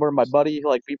did one where my buddy,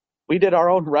 like, we did our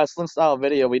own wrestling style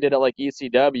video. We did it like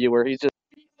ECW, where he's just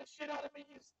beating the shit out of me.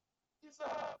 He's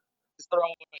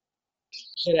throwing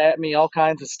shit at me, all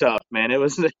kinds of stuff, man.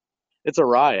 It's a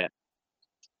riot.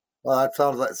 Well,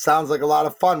 that sounds like a lot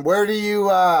of fun. Where do you,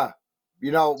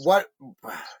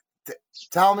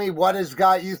 tell me what has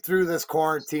got you through this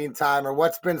quarantine time, or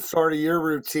what's been sort of your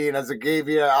routine as it gave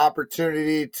you an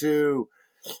opportunity to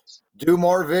do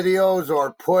more videos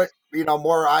or put,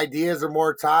 more ideas or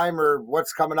more time, or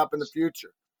what's coming up in the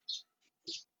future?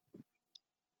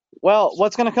 Well,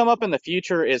 what's going to come up in the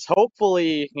future is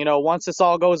hopefully, once this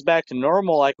all goes back to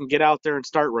normal, I can get out there and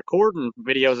start recording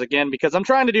videos again, because I'm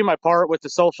trying to do my part with the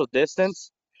social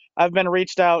distance. I've been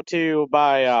reached out to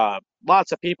by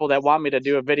lots of people that want me to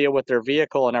do a video with their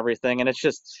vehicle and everything, and it's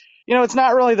just, it's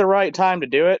not really the right time to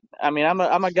do it. I mean,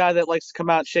 I'm a guy that likes to come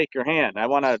out and shake your hand. I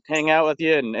want to hang out with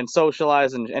you and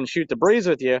socialize and shoot the breeze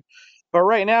with you. But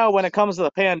right now, when it comes to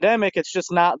the pandemic, it's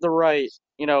just not the right,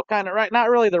 not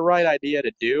really the right idea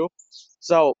to do.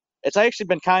 So it's actually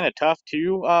been kind of tough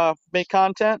to make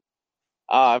content.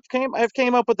 I've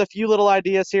came up with a few little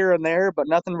ideas here and there, but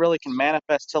nothing really can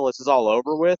manifest till this is all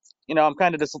over with. I'm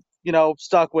kind of just,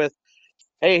 stuck with,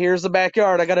 hey, here's the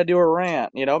backyard. I got to do a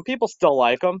rant. People still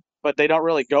like them, but they don't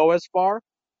really go as far.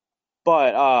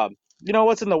 But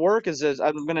what's in the work is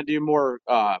I'm going to do more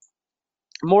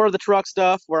of the truck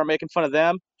stuff where I'm making fun of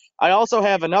them. I also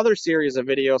have another series of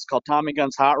videos called Tommy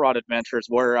Gunn's Hot Rod Adventures,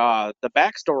 where the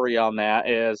backstory on that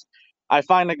is I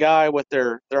find a guy with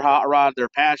their hot rod, their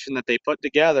passion that they put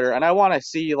together, and I want to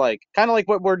see, like, kind of like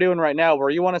what we're doing right now, where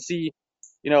you want to see,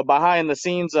 behind the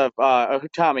scenes of who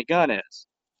Tommy Gunn is.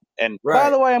 And Right. By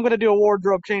the way, I'm going to do a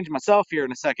wardrobe change myself here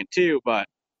in a second too, but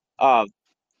I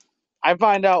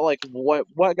find out, like, what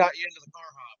got you into the car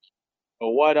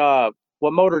hobby,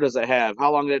 what motor does it have,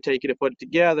 how long did it take you to put it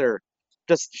together.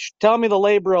 Just tell me the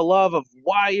labor of love of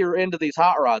why you're into these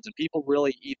hot rods, and people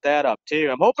really eat that up too.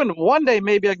 I'm hoping one day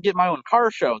maybe I can get my own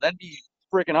car show. That'd be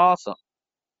freaking awesome.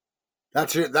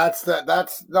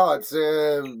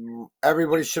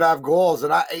 Everybody should have goals,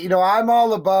 and I'm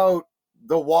all about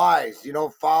the whys,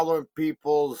 following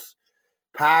people's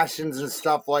passions and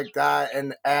stuff like that,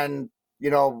 and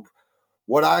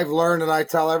what I've learned, and I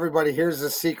tell everybody, here's the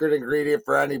secret ingredient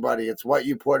for anybody: it's what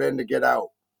you put in to get out.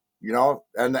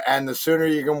 And the sooner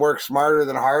you can work smarter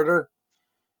than harder,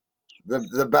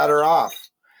 the better off.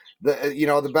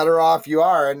 The better off you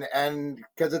are, and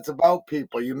because it's about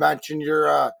people. You mentioned you're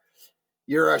a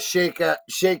shake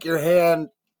your hand,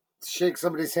 shake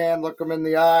somebody's hand, look them in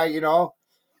the eye.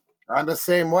 I'm the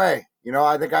same way.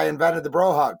 I think I invented the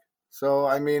bro hug. So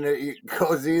I mean, it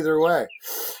goes either way.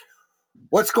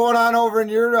 What's going on over in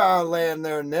your land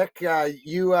there, Nick?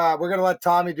 We're gonna let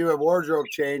Tommy do a wardrobe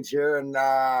change here, and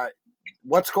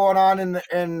what's going on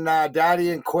in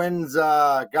Daddy and Quinn's?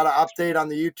 Got an update on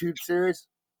the YouTube series?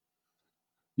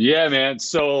 Yeah, man.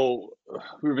 So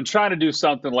we've been trying to do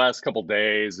something the last couple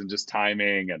days, and just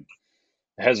timing, and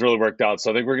it hasn't really worked out.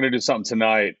 So I think we're gonna do something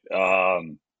tonight.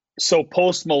 So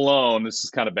Post Malone, this is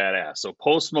kind of badass. So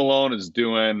Post Malone is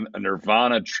doing a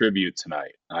Nirvana tribute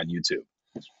tonight on YouTube.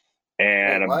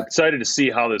 And I'm excited to see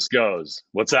how this goes.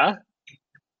 What's that?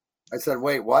 I said,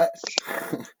 wait, what?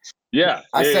 Yeah.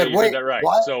 I said, wait, that right.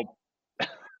 what?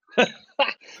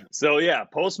 So yeah,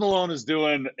 Post Malone is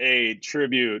doing a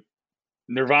tribute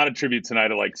Nirvana tribute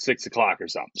tonight at like 6:00 or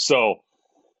something. So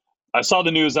I saw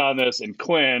the news on this, and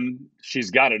Quinn,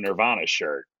 she's got a Nirvana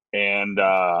shirt. And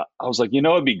I was like,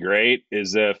 it'd be great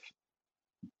is if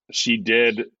she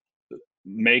did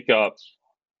makeup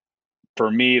for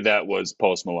me that was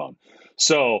Post Malone.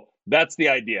 So that's the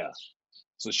idea.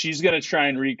 So she's going to try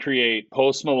and recreate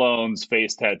Post Malone's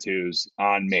face tattoos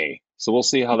on me. So we'll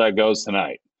see how that goes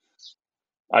tonight.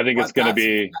 I think it's going to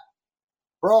be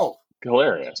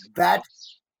hilarious. That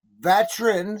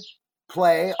veteran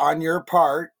play on your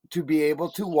part to be able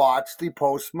to watch the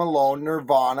Post Malone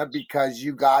Nirvana, because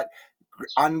you got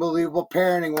unbelievable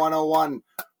parenting 101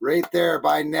 right there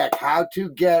by Nick. How to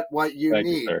get what you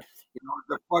need,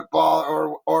 the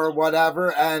football or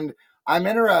whatever. And I'm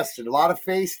interested. A lot of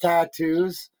face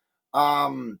tattoos,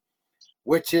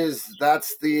 which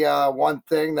that's the one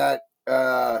thing that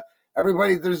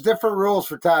everybody. There's different rules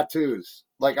for tattoos.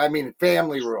 Like, I mean,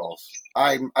 family rules.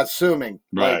 I'm assuming,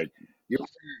 right? Like, your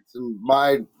parents and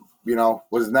my,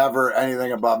 was never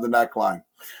anything above the neckline.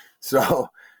 So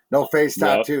no face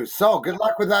tattoos. So good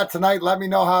luck with that tonight. Let me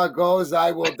know how it goes.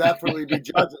 I will definitely be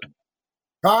judging.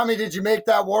 Tommy, did you make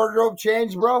that wardrobe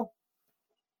change, bro?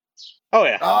 Oh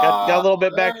yeah, got a little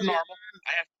bit back to normal.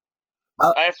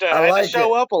 I have to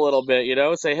show up a little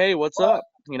bit, say, hey, what's up?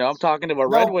 I'm talking to a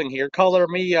Red Wing here. Color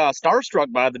me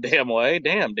starstruck by the damn way.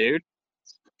 Damn, dude.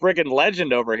 Friggin'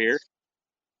 legend over here.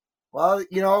 Well,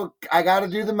 I got to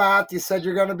do the math. You said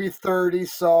you're going to be 30,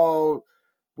 so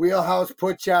Wheelhouse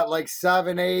puts you at like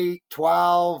 7, 8,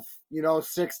 12,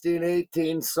 16,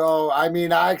 18. So, I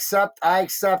mean, I accept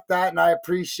that, and I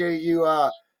appreciate you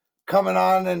coming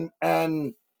on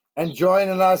and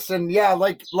joining us. And yeah,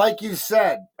 like you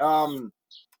said,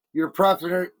 you're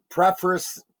prefacing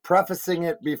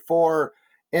it before,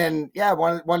 and yeah,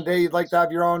 one day you'd like to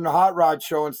have your own hot rod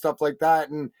show and stuff like that.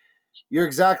 And you're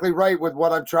exactly right with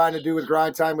what I'm trying to do with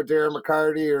Grind Time with Darren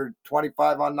McCarty or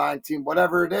 25 on 19,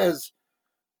 whatever it is,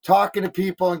 talking to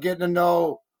people and getting to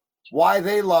know why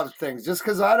they love things. Just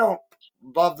because I don't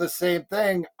love the same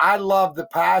thing, I love the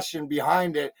passion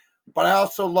behind it, but I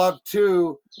also love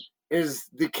too is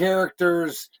the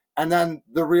characters and then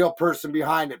the real person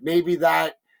behind it. Maybe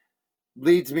that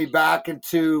leads me back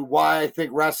into why I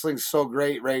think wrestling's so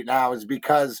great right now, is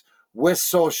because with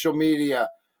social media,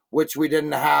 which we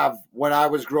didn't have when I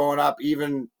was growing up,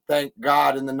 even thank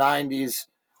God in the 90s,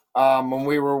 when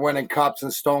we were winning cups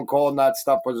and Stone Cold and that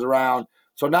stuff was around.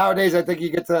 So nowadays I think you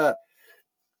get to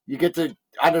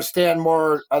understand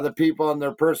more of the people and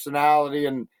their personality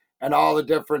and all the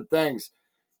different things.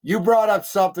 You brought up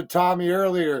something, Tommy,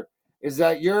 earlier, is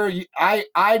that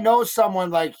I know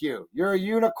someone like you. You're a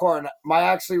unicorn. My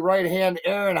actually right hand,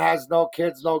 Aaron, has no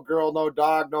kids, no girl, no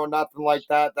dog, no nothing like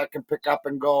that can pick up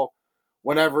and go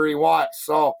whenever he wants.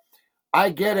 So I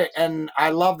get it. And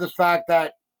I love the fact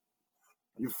that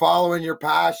you're following your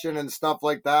passion and stuff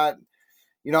like that,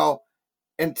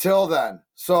 until then.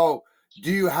 So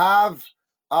do you have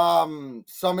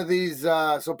some of these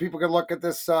so people can look at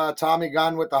this Tommy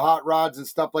gun with the hot rods and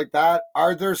stuff like that?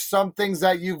 Are there some things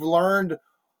that you've learned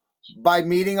by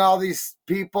meeting all these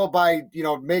people, by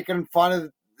making fun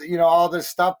of all this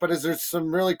stuff, but is there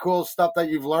some really cool stuff that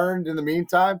you've learned in the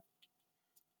meantime?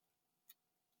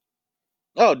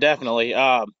 Oh, definitely.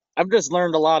 I've just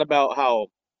learned a lot about how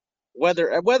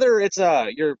whether it's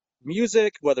your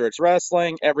music, whether it's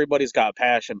wrestling, everybody's got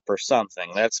passion for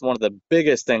something. That's one of the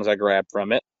biggest things I grabbed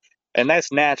from it. And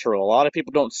that's natural. A lot of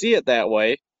people don't see it that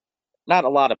way. Not a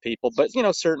lot of people, but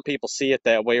certain people see it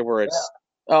that way, where it's,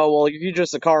 oh, well, you're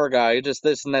just a car guy, you're just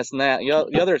this and this and that,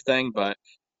 the other thing. But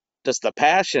just the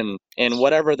passion in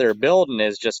whatever they're building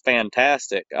is just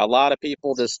fantastic. A lot of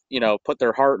people just, put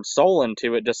their heart and soul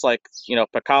into it, just like,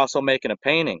 Picasso making a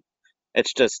painting.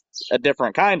 It's just a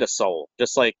different kind of soul,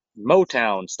 just like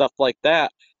Motown, stuff like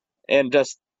that. And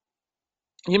just,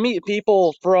 you meet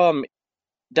people from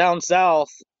down south,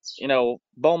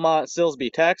 Beaumont,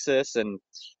 Silsbee, Texas, and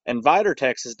Vidor,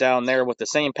 Texas, down there with the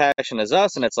same passion as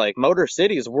us. And it's like Motor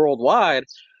City is worldwide,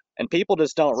 and people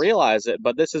just don't realize it.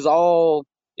 But this is all,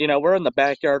 we're in the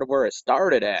backyard of where it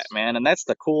started at, man. And that's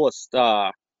the coolest,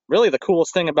 really the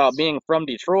coolest thing about being from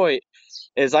Detroit,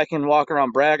 is I can walk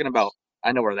around bragging about,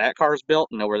 I know where that car's built,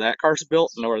 know where that car's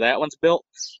built, know where that one's built.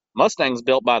 Mustang's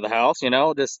built by the house,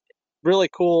 just really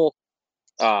cool.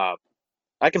 I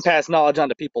can pass knowledge on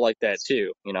to people like that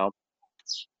too,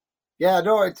 Yeah,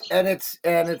 no,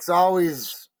 it's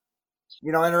always,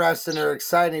 interesting or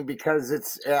exciting,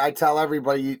 because I tell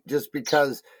everybody, just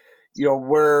because,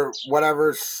 we're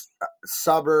whatever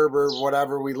suburb or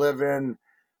whatever we live in,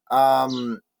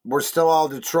 we're still all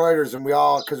Detroiters, and we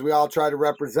all try to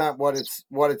represent what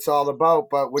it's all about.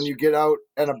 But when you get out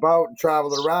and about and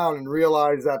travel around and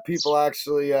realize that people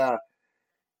actually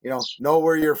know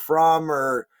where you're from,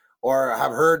 or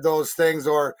have heard those things,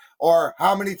 or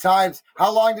how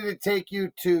long did it take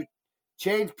you to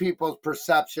change people's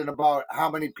perception about how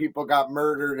many people got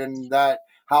murdered and that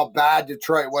how bad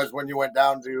Detroit was when you went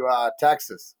down to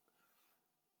Texas?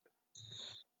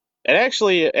 It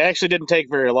actually didn't take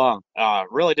very long.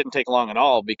 Really didn't take long at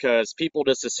all, because people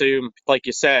just assume, like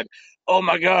you said, oh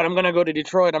my God, I'm gonna go to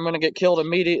Detroit, I'm gonna get killed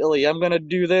immediately, I'm gonna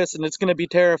do this, and it's gonna be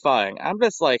terrifying. I'm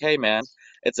just like, hey man,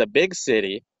 it's a big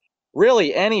city.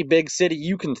 Really, any big city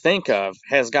you can think of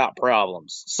has got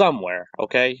problems somewhere.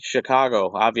 Okay,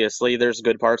 Chicago, obviously, there's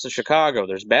good parts of Chicago.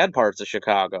 There's bad parts of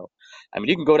Chicago. I mean,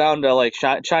 you can go down to like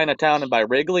Chinatown and by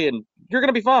Wrigley, and you're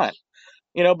gonna be fine.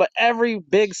 But every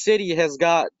big city has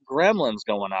got gremlins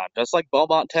going on, just like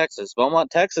Beaumont, Texas. Beaumont,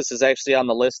 Texas is actually on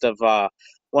the list of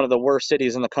one of the worst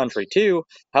cities in the country, too.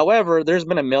 However, there's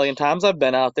been a million times I've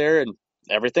been out there and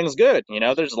everything's good.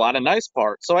 There's a lot of nice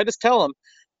parts. So I just tell them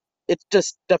it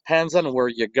just depends on where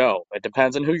you go. It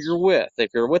depends on who you're with.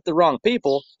 If you're with the wrong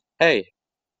people, hey,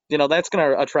 that's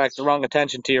going to attract the wrong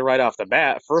attention to you right off the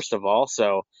bat, first of all.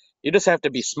 So you just have to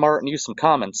be smart and use some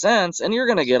common sense, and you're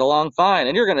going to get along fine,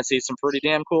 and you're going to see some pretty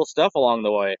damn cool stuff along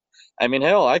the way. I mean,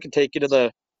 hell, I could take you to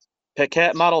the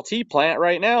Picat Model T plant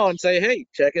right now and say, hey,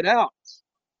 check it out.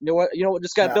 You know what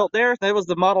just got built there? That was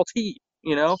the Model T,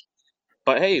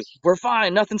 But hey, we're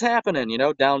fine. Nothing's happening,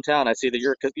 downtown. I see that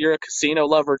you're a casino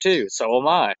lover too. So am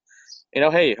I.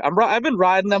 Hey, I've been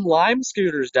riding them Lime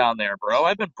scooters down there, bro.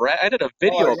 I did a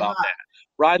video about that.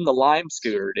 Riding the Lime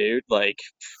scooter, dude. Like,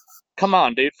 come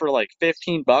on, dude, for like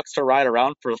 $15 to ride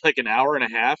around for like an hour and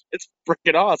a half. It's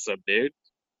freaking awesome, dude.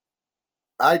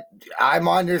 I'm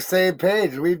on your same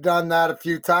page. We've done that a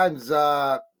few times,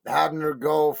 having to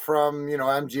go from,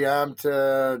 MGM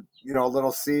to,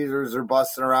 Little Caesars or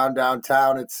busting around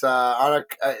downtown. It's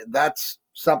that's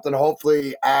something,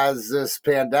 hopefully, as this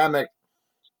pandemic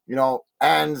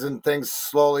ends and things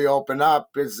slowly open up,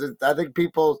 I think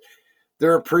people,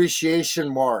 their appreciation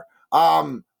more.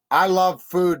 I love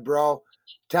food, bro.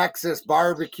 Texas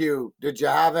barbecue. Did you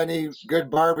have any good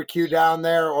barbecue down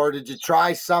there, or did you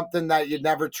try something that you'd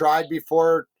never tried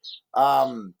before,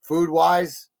 food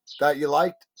wise, that you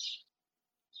liked?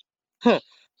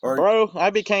 Bro, I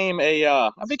became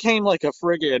like a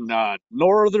friggin'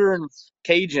 northern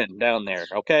Cajun down there,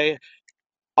 okay?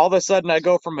 All of a sudden I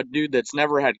go from a dude that's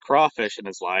never had crawfish in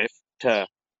his life to,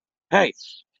 hey,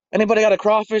 anybody got a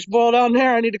crawfish boil down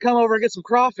there? I need to come over and get some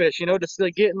crawfish, just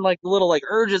like getting like the little like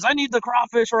urges. I need the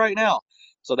crawfish right now.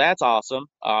 So that's awesome.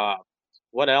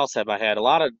 What else have I had? A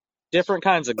lot of different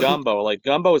kinds of gumbo. Like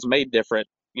gumbo is made different,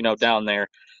 down there.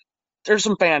 There's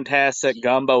some fantastic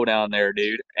gumbo down there,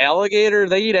 dude. Alligator,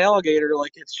 they eat alligator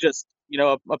like it's just,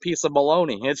 a piece of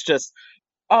bologna. It's just,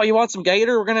 oh, you want some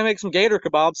gator? We're gonna make some gator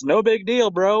kebabs. No big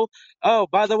deal, bro. Oh,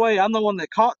 by the way, I'm the one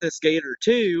that caught this gator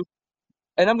too,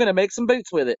 and I'm gonna make some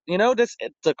boots with it. It's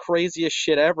the craziest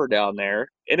shit ever down there,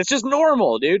 and it's just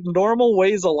normal, dude. Normal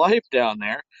ways of life down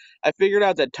there. I figured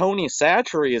out that Tony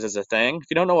Chachere's is a thing. If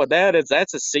you don't know what that is,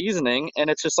 that's a seasoning, and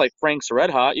it's just like Frank's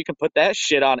Red Hot. You can put that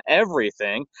shit on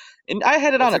everything. And I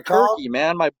had it on a turkey,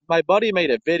 man. My buddy made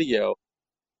a video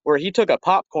where he took a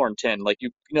popcorn tin, like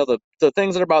the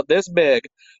things that are about this big,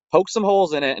 poked some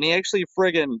holes in it, and he actually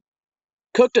friggin'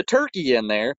 cooked a turkey in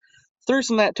there, threw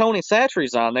some of that Tony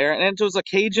Chachere's on there, and it was a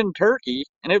Cajun turkey,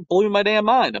 and it blew my damn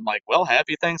mind. I'm like, well,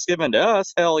 happy Thanksgiving to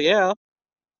us, hell yeah.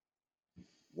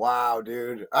 Wow,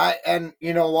 dude. And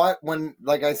you know what? When,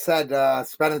 like I said,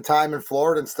 spending time in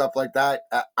Florida and stuff like that,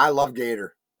 I love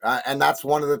gator. And that's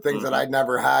one of the things that I'd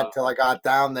never had till I got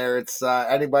down there. It's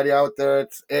anybody out there,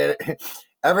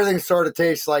 everything sort of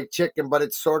tastes like chicken, but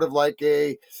it's sort of like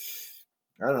I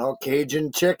don't know,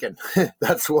 Cajun chicken.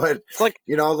 That's what it's like.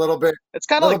 A little bit. It's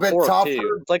kind of like pork tougher.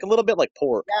 Too. It's like a little bit like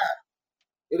pork.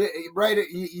 Yeah, right.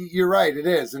 You're right. It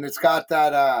is, and it's got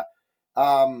that.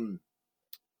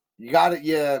 You got it.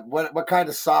 Yeah. What kind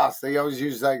of sauce? They always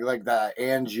use like the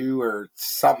anjou or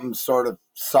something sort of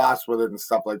sauce with it and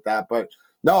stuff like that. But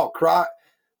no,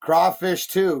 crawfish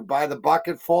too by the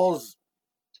bucketfuls.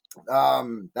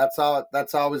 That's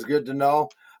always good to know.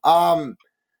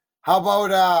 How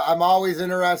about I'm always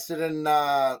interested in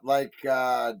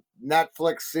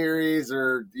Netflix series,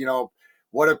 or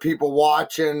what are people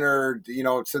watching, or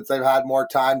since they've had more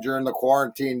time during the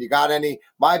quarantine. You got any?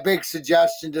 My big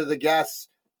suggestion to the guests,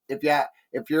 if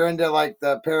you're into like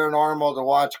the paranormal, to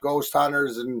watch Ghost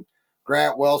Hunters and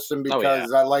Grant Wilson,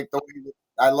 because I like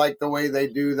the way they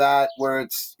do that, where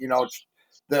it's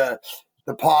the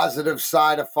the positive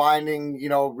side of finding,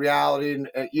 reality,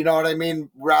 and you know what I mean,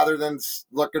 rather than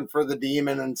looking for the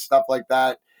demon and stuff like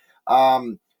that.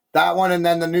 That one, and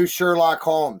then the new Sherlock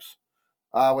Holmes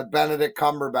with Benedict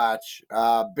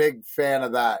Cumberbatch. Big fan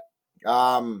of that.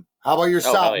 How about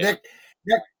yourself, yeah.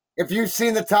 Nick, if you've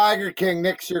seen the Tiger King,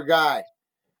 Nick's your guy,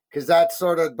 because that's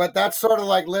sort of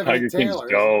like living Tiger in King's Taylor.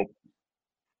 dope.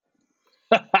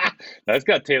 That's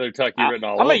got Taylor Tucky written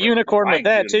all I'm over a unicorn it. with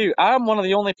that too. I'm one of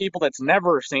the only people that's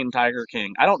never seen Tiger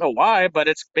King. I don't know why, but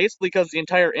it's basically because the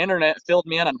entire internet filled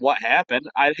me in on what happened.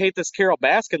 I hate this Carol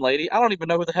Baskin lady. I don't even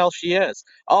know who the hell she is.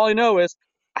 All I know is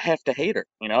I have to hate her.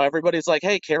 Everybody's like,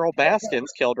 "Hey, Carol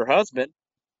Baskins killed her husband,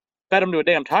 fed him to a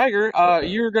damn tiger.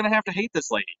 You're gonna have to hate this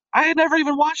lady." I had never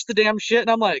even watched the damn shit, and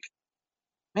I'm like,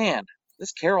 man,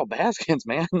 this Carol Baskins,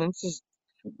 man, this is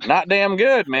not damn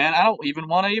good, man. I don't even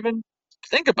want to even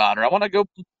think about her. I want to go,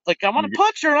 I want to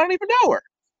punch her, and I don't even know her.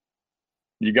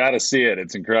 You got to see it.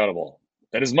 It's incredible.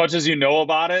 And as much as you know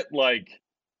about it,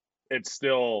 it's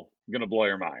still going to blow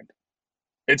your mind.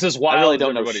 It's as wild I really as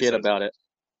don't know everybody shit says about it.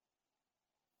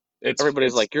 Everybody's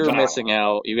it's like, you're phenomenal. missing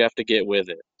out. You have to get with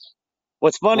it.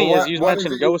 What's funny is you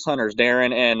mentioned ghost hunters,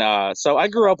 Darren, and so I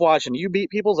grew up watching you beat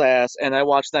people's ass, and I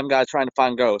watched them guys trying to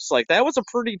find ghosts. That was a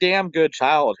pretty damn good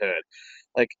childhood.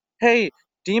 Hey,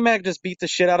 DMAC just beat the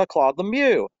shit out of Claude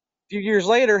Lemieux. A few years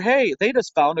later, hey, they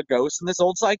just found a ghost in this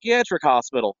old psychiatric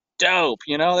hospital. Dope,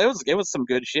 it was some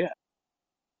good shit.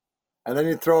 And then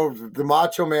you throw the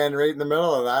Macho Man right in the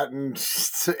middle of that, and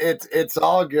it's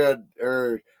all good,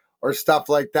 or stuff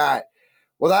like that.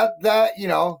 Well,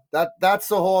 that's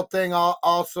the whole thing.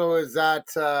 Also, is that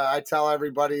I tell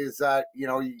everybody is that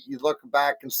you look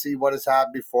back and see what has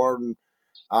happened before, and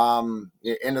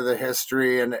into the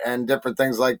history and different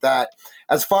things like that.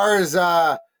 As far as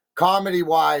comedy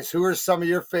wise, who are some of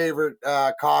your favorite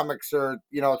comics, or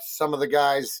some of the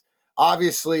guys?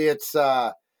 Obviously, it's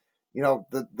the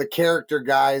character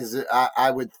guys,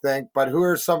 I would think, but who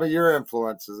are some of your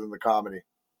influences in the comedy?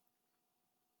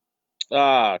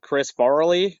 Chris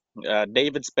Farley,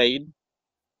 David Spade.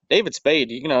 David Spade,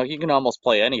 he can almost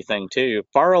play anything too.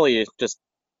 Farley is just,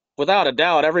 without a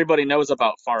doubt, everybody knows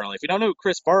about Farley. If you don't know who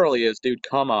Chris Farley is, dude,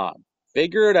 come on,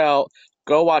 figure it out.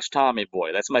 Go watch Tommy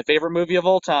Boy. That's my favorite movie of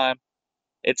all time.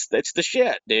 It's the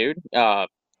shit, dude.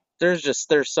 There's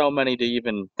so many to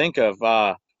even think of.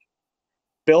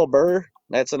 Bill Burr,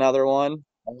 that's another one.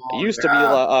 I used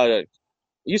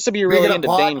to be really into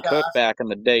Dane Cook back in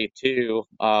the day too.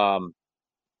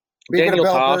 Daniel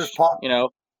Tosh,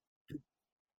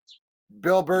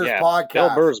 Bill Burr's podcast. Bill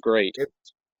Burr's great.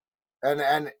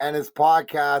 And his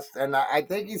podcast, and I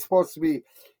think he was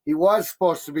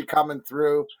supposed to be coming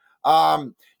through.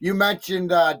 You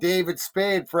mentioned David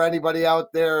Spade. For anybody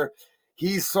out there,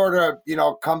 he's sort of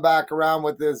come back around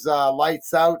with his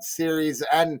Lights Out series,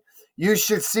 and you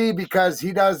should see, because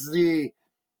he does I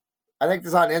think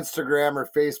it's on Instagram or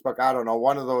Facebook, I don't know,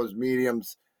 one of those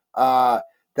mediums,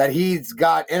 that he's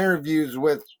got interviews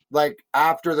with,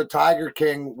 after the Tiger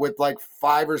King, with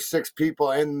 5 or 6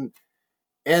 people in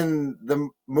the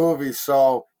movie.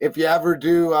 So if you ever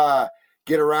do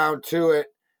get around to it,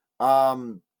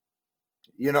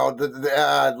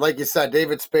 like you said,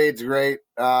 David Spade's great.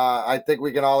 I think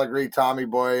we can all agree Tommy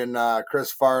Boy and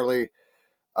Chris Farley,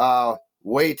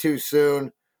 way too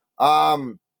soon.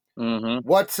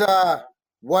 What's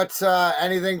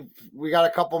anything? We got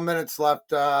a couple minutes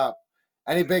left.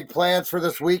 Any big plans for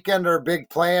this weekend, or big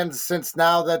plans since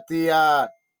now that the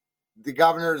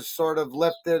governor's sort of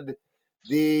lifted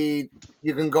you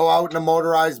can go out in a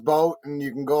motorized boat and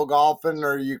you can go golfing,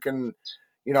 or you can,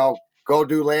 go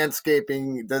do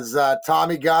landscaping? Does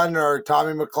Tommy Gunn or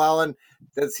Tommy McClellan,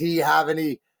 does he have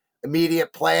any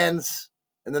immediate plans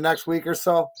in the next week or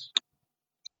so?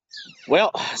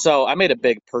 Well, so I made a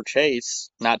big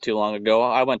purchase not too long ago.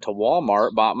 I went to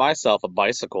Walmart, bought myself a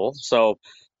bicycle, so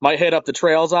might hit up the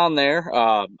trails on there.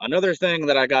 Another thing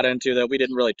that I got into that we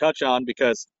didn't really touch on,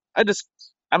 because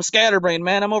I'm scatterbrained,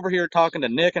 man. I'm over here talking to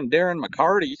Nick and Darren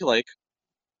McCarty.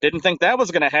 Didn't think that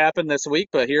was going to happen this week,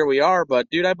 but here we are. But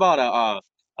dude, I bought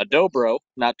a dobro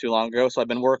not too long ago, so I've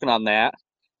been working on that.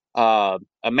 A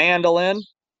mandolin.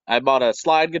 I bought a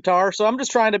slide guitar, so I'm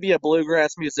just trying to be a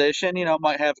bluegrass musician.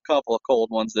 Might have a couple of cold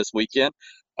ones this weekend.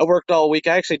 I worked all week.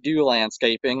 I actually do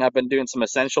landscaping. I've been doing some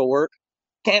essential work.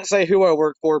 Can't say who I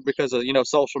work for because of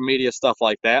social media stuff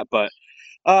like that, but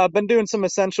I've been doing some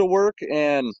essential work,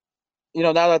 and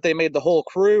now that they made the whole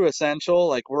crew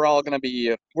essential, we're all going to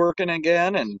be working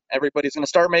again, and everybody's going to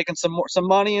start making some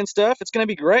money and stuff. It's going to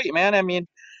be great, man. I mean,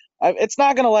 it's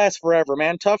not going to last forever,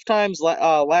 man. Tough times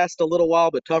last a little while,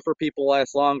 but tougher people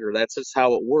last longer. That's just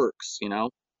how it works,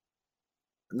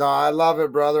 No, I love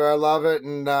it, brother. I love it.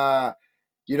 And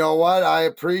you know what? I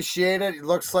appreciate it. It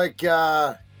looks like, you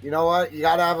know what? You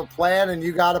got to have a plan, and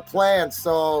you got a plan.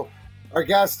 So our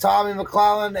guest, Tommy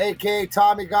McClelland, a.k.a.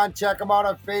 Tommy Gunn. Check him out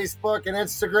on Facebook and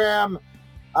Instagram.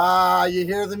 You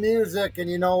hear the music, and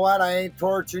you know what? I ain't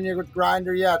torturing you with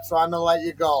Grindr yet, so I'm going to let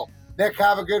you go. Nick,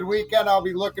 have a good weekend. I'll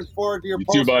be looking forward to your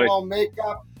Post Malone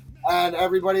makeup. And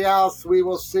everybody else, we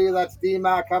will see you. That's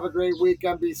D-Mac. Have a great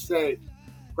weekend. Be safe.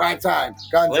 Grind time.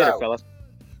 Guns Later, out. fellas.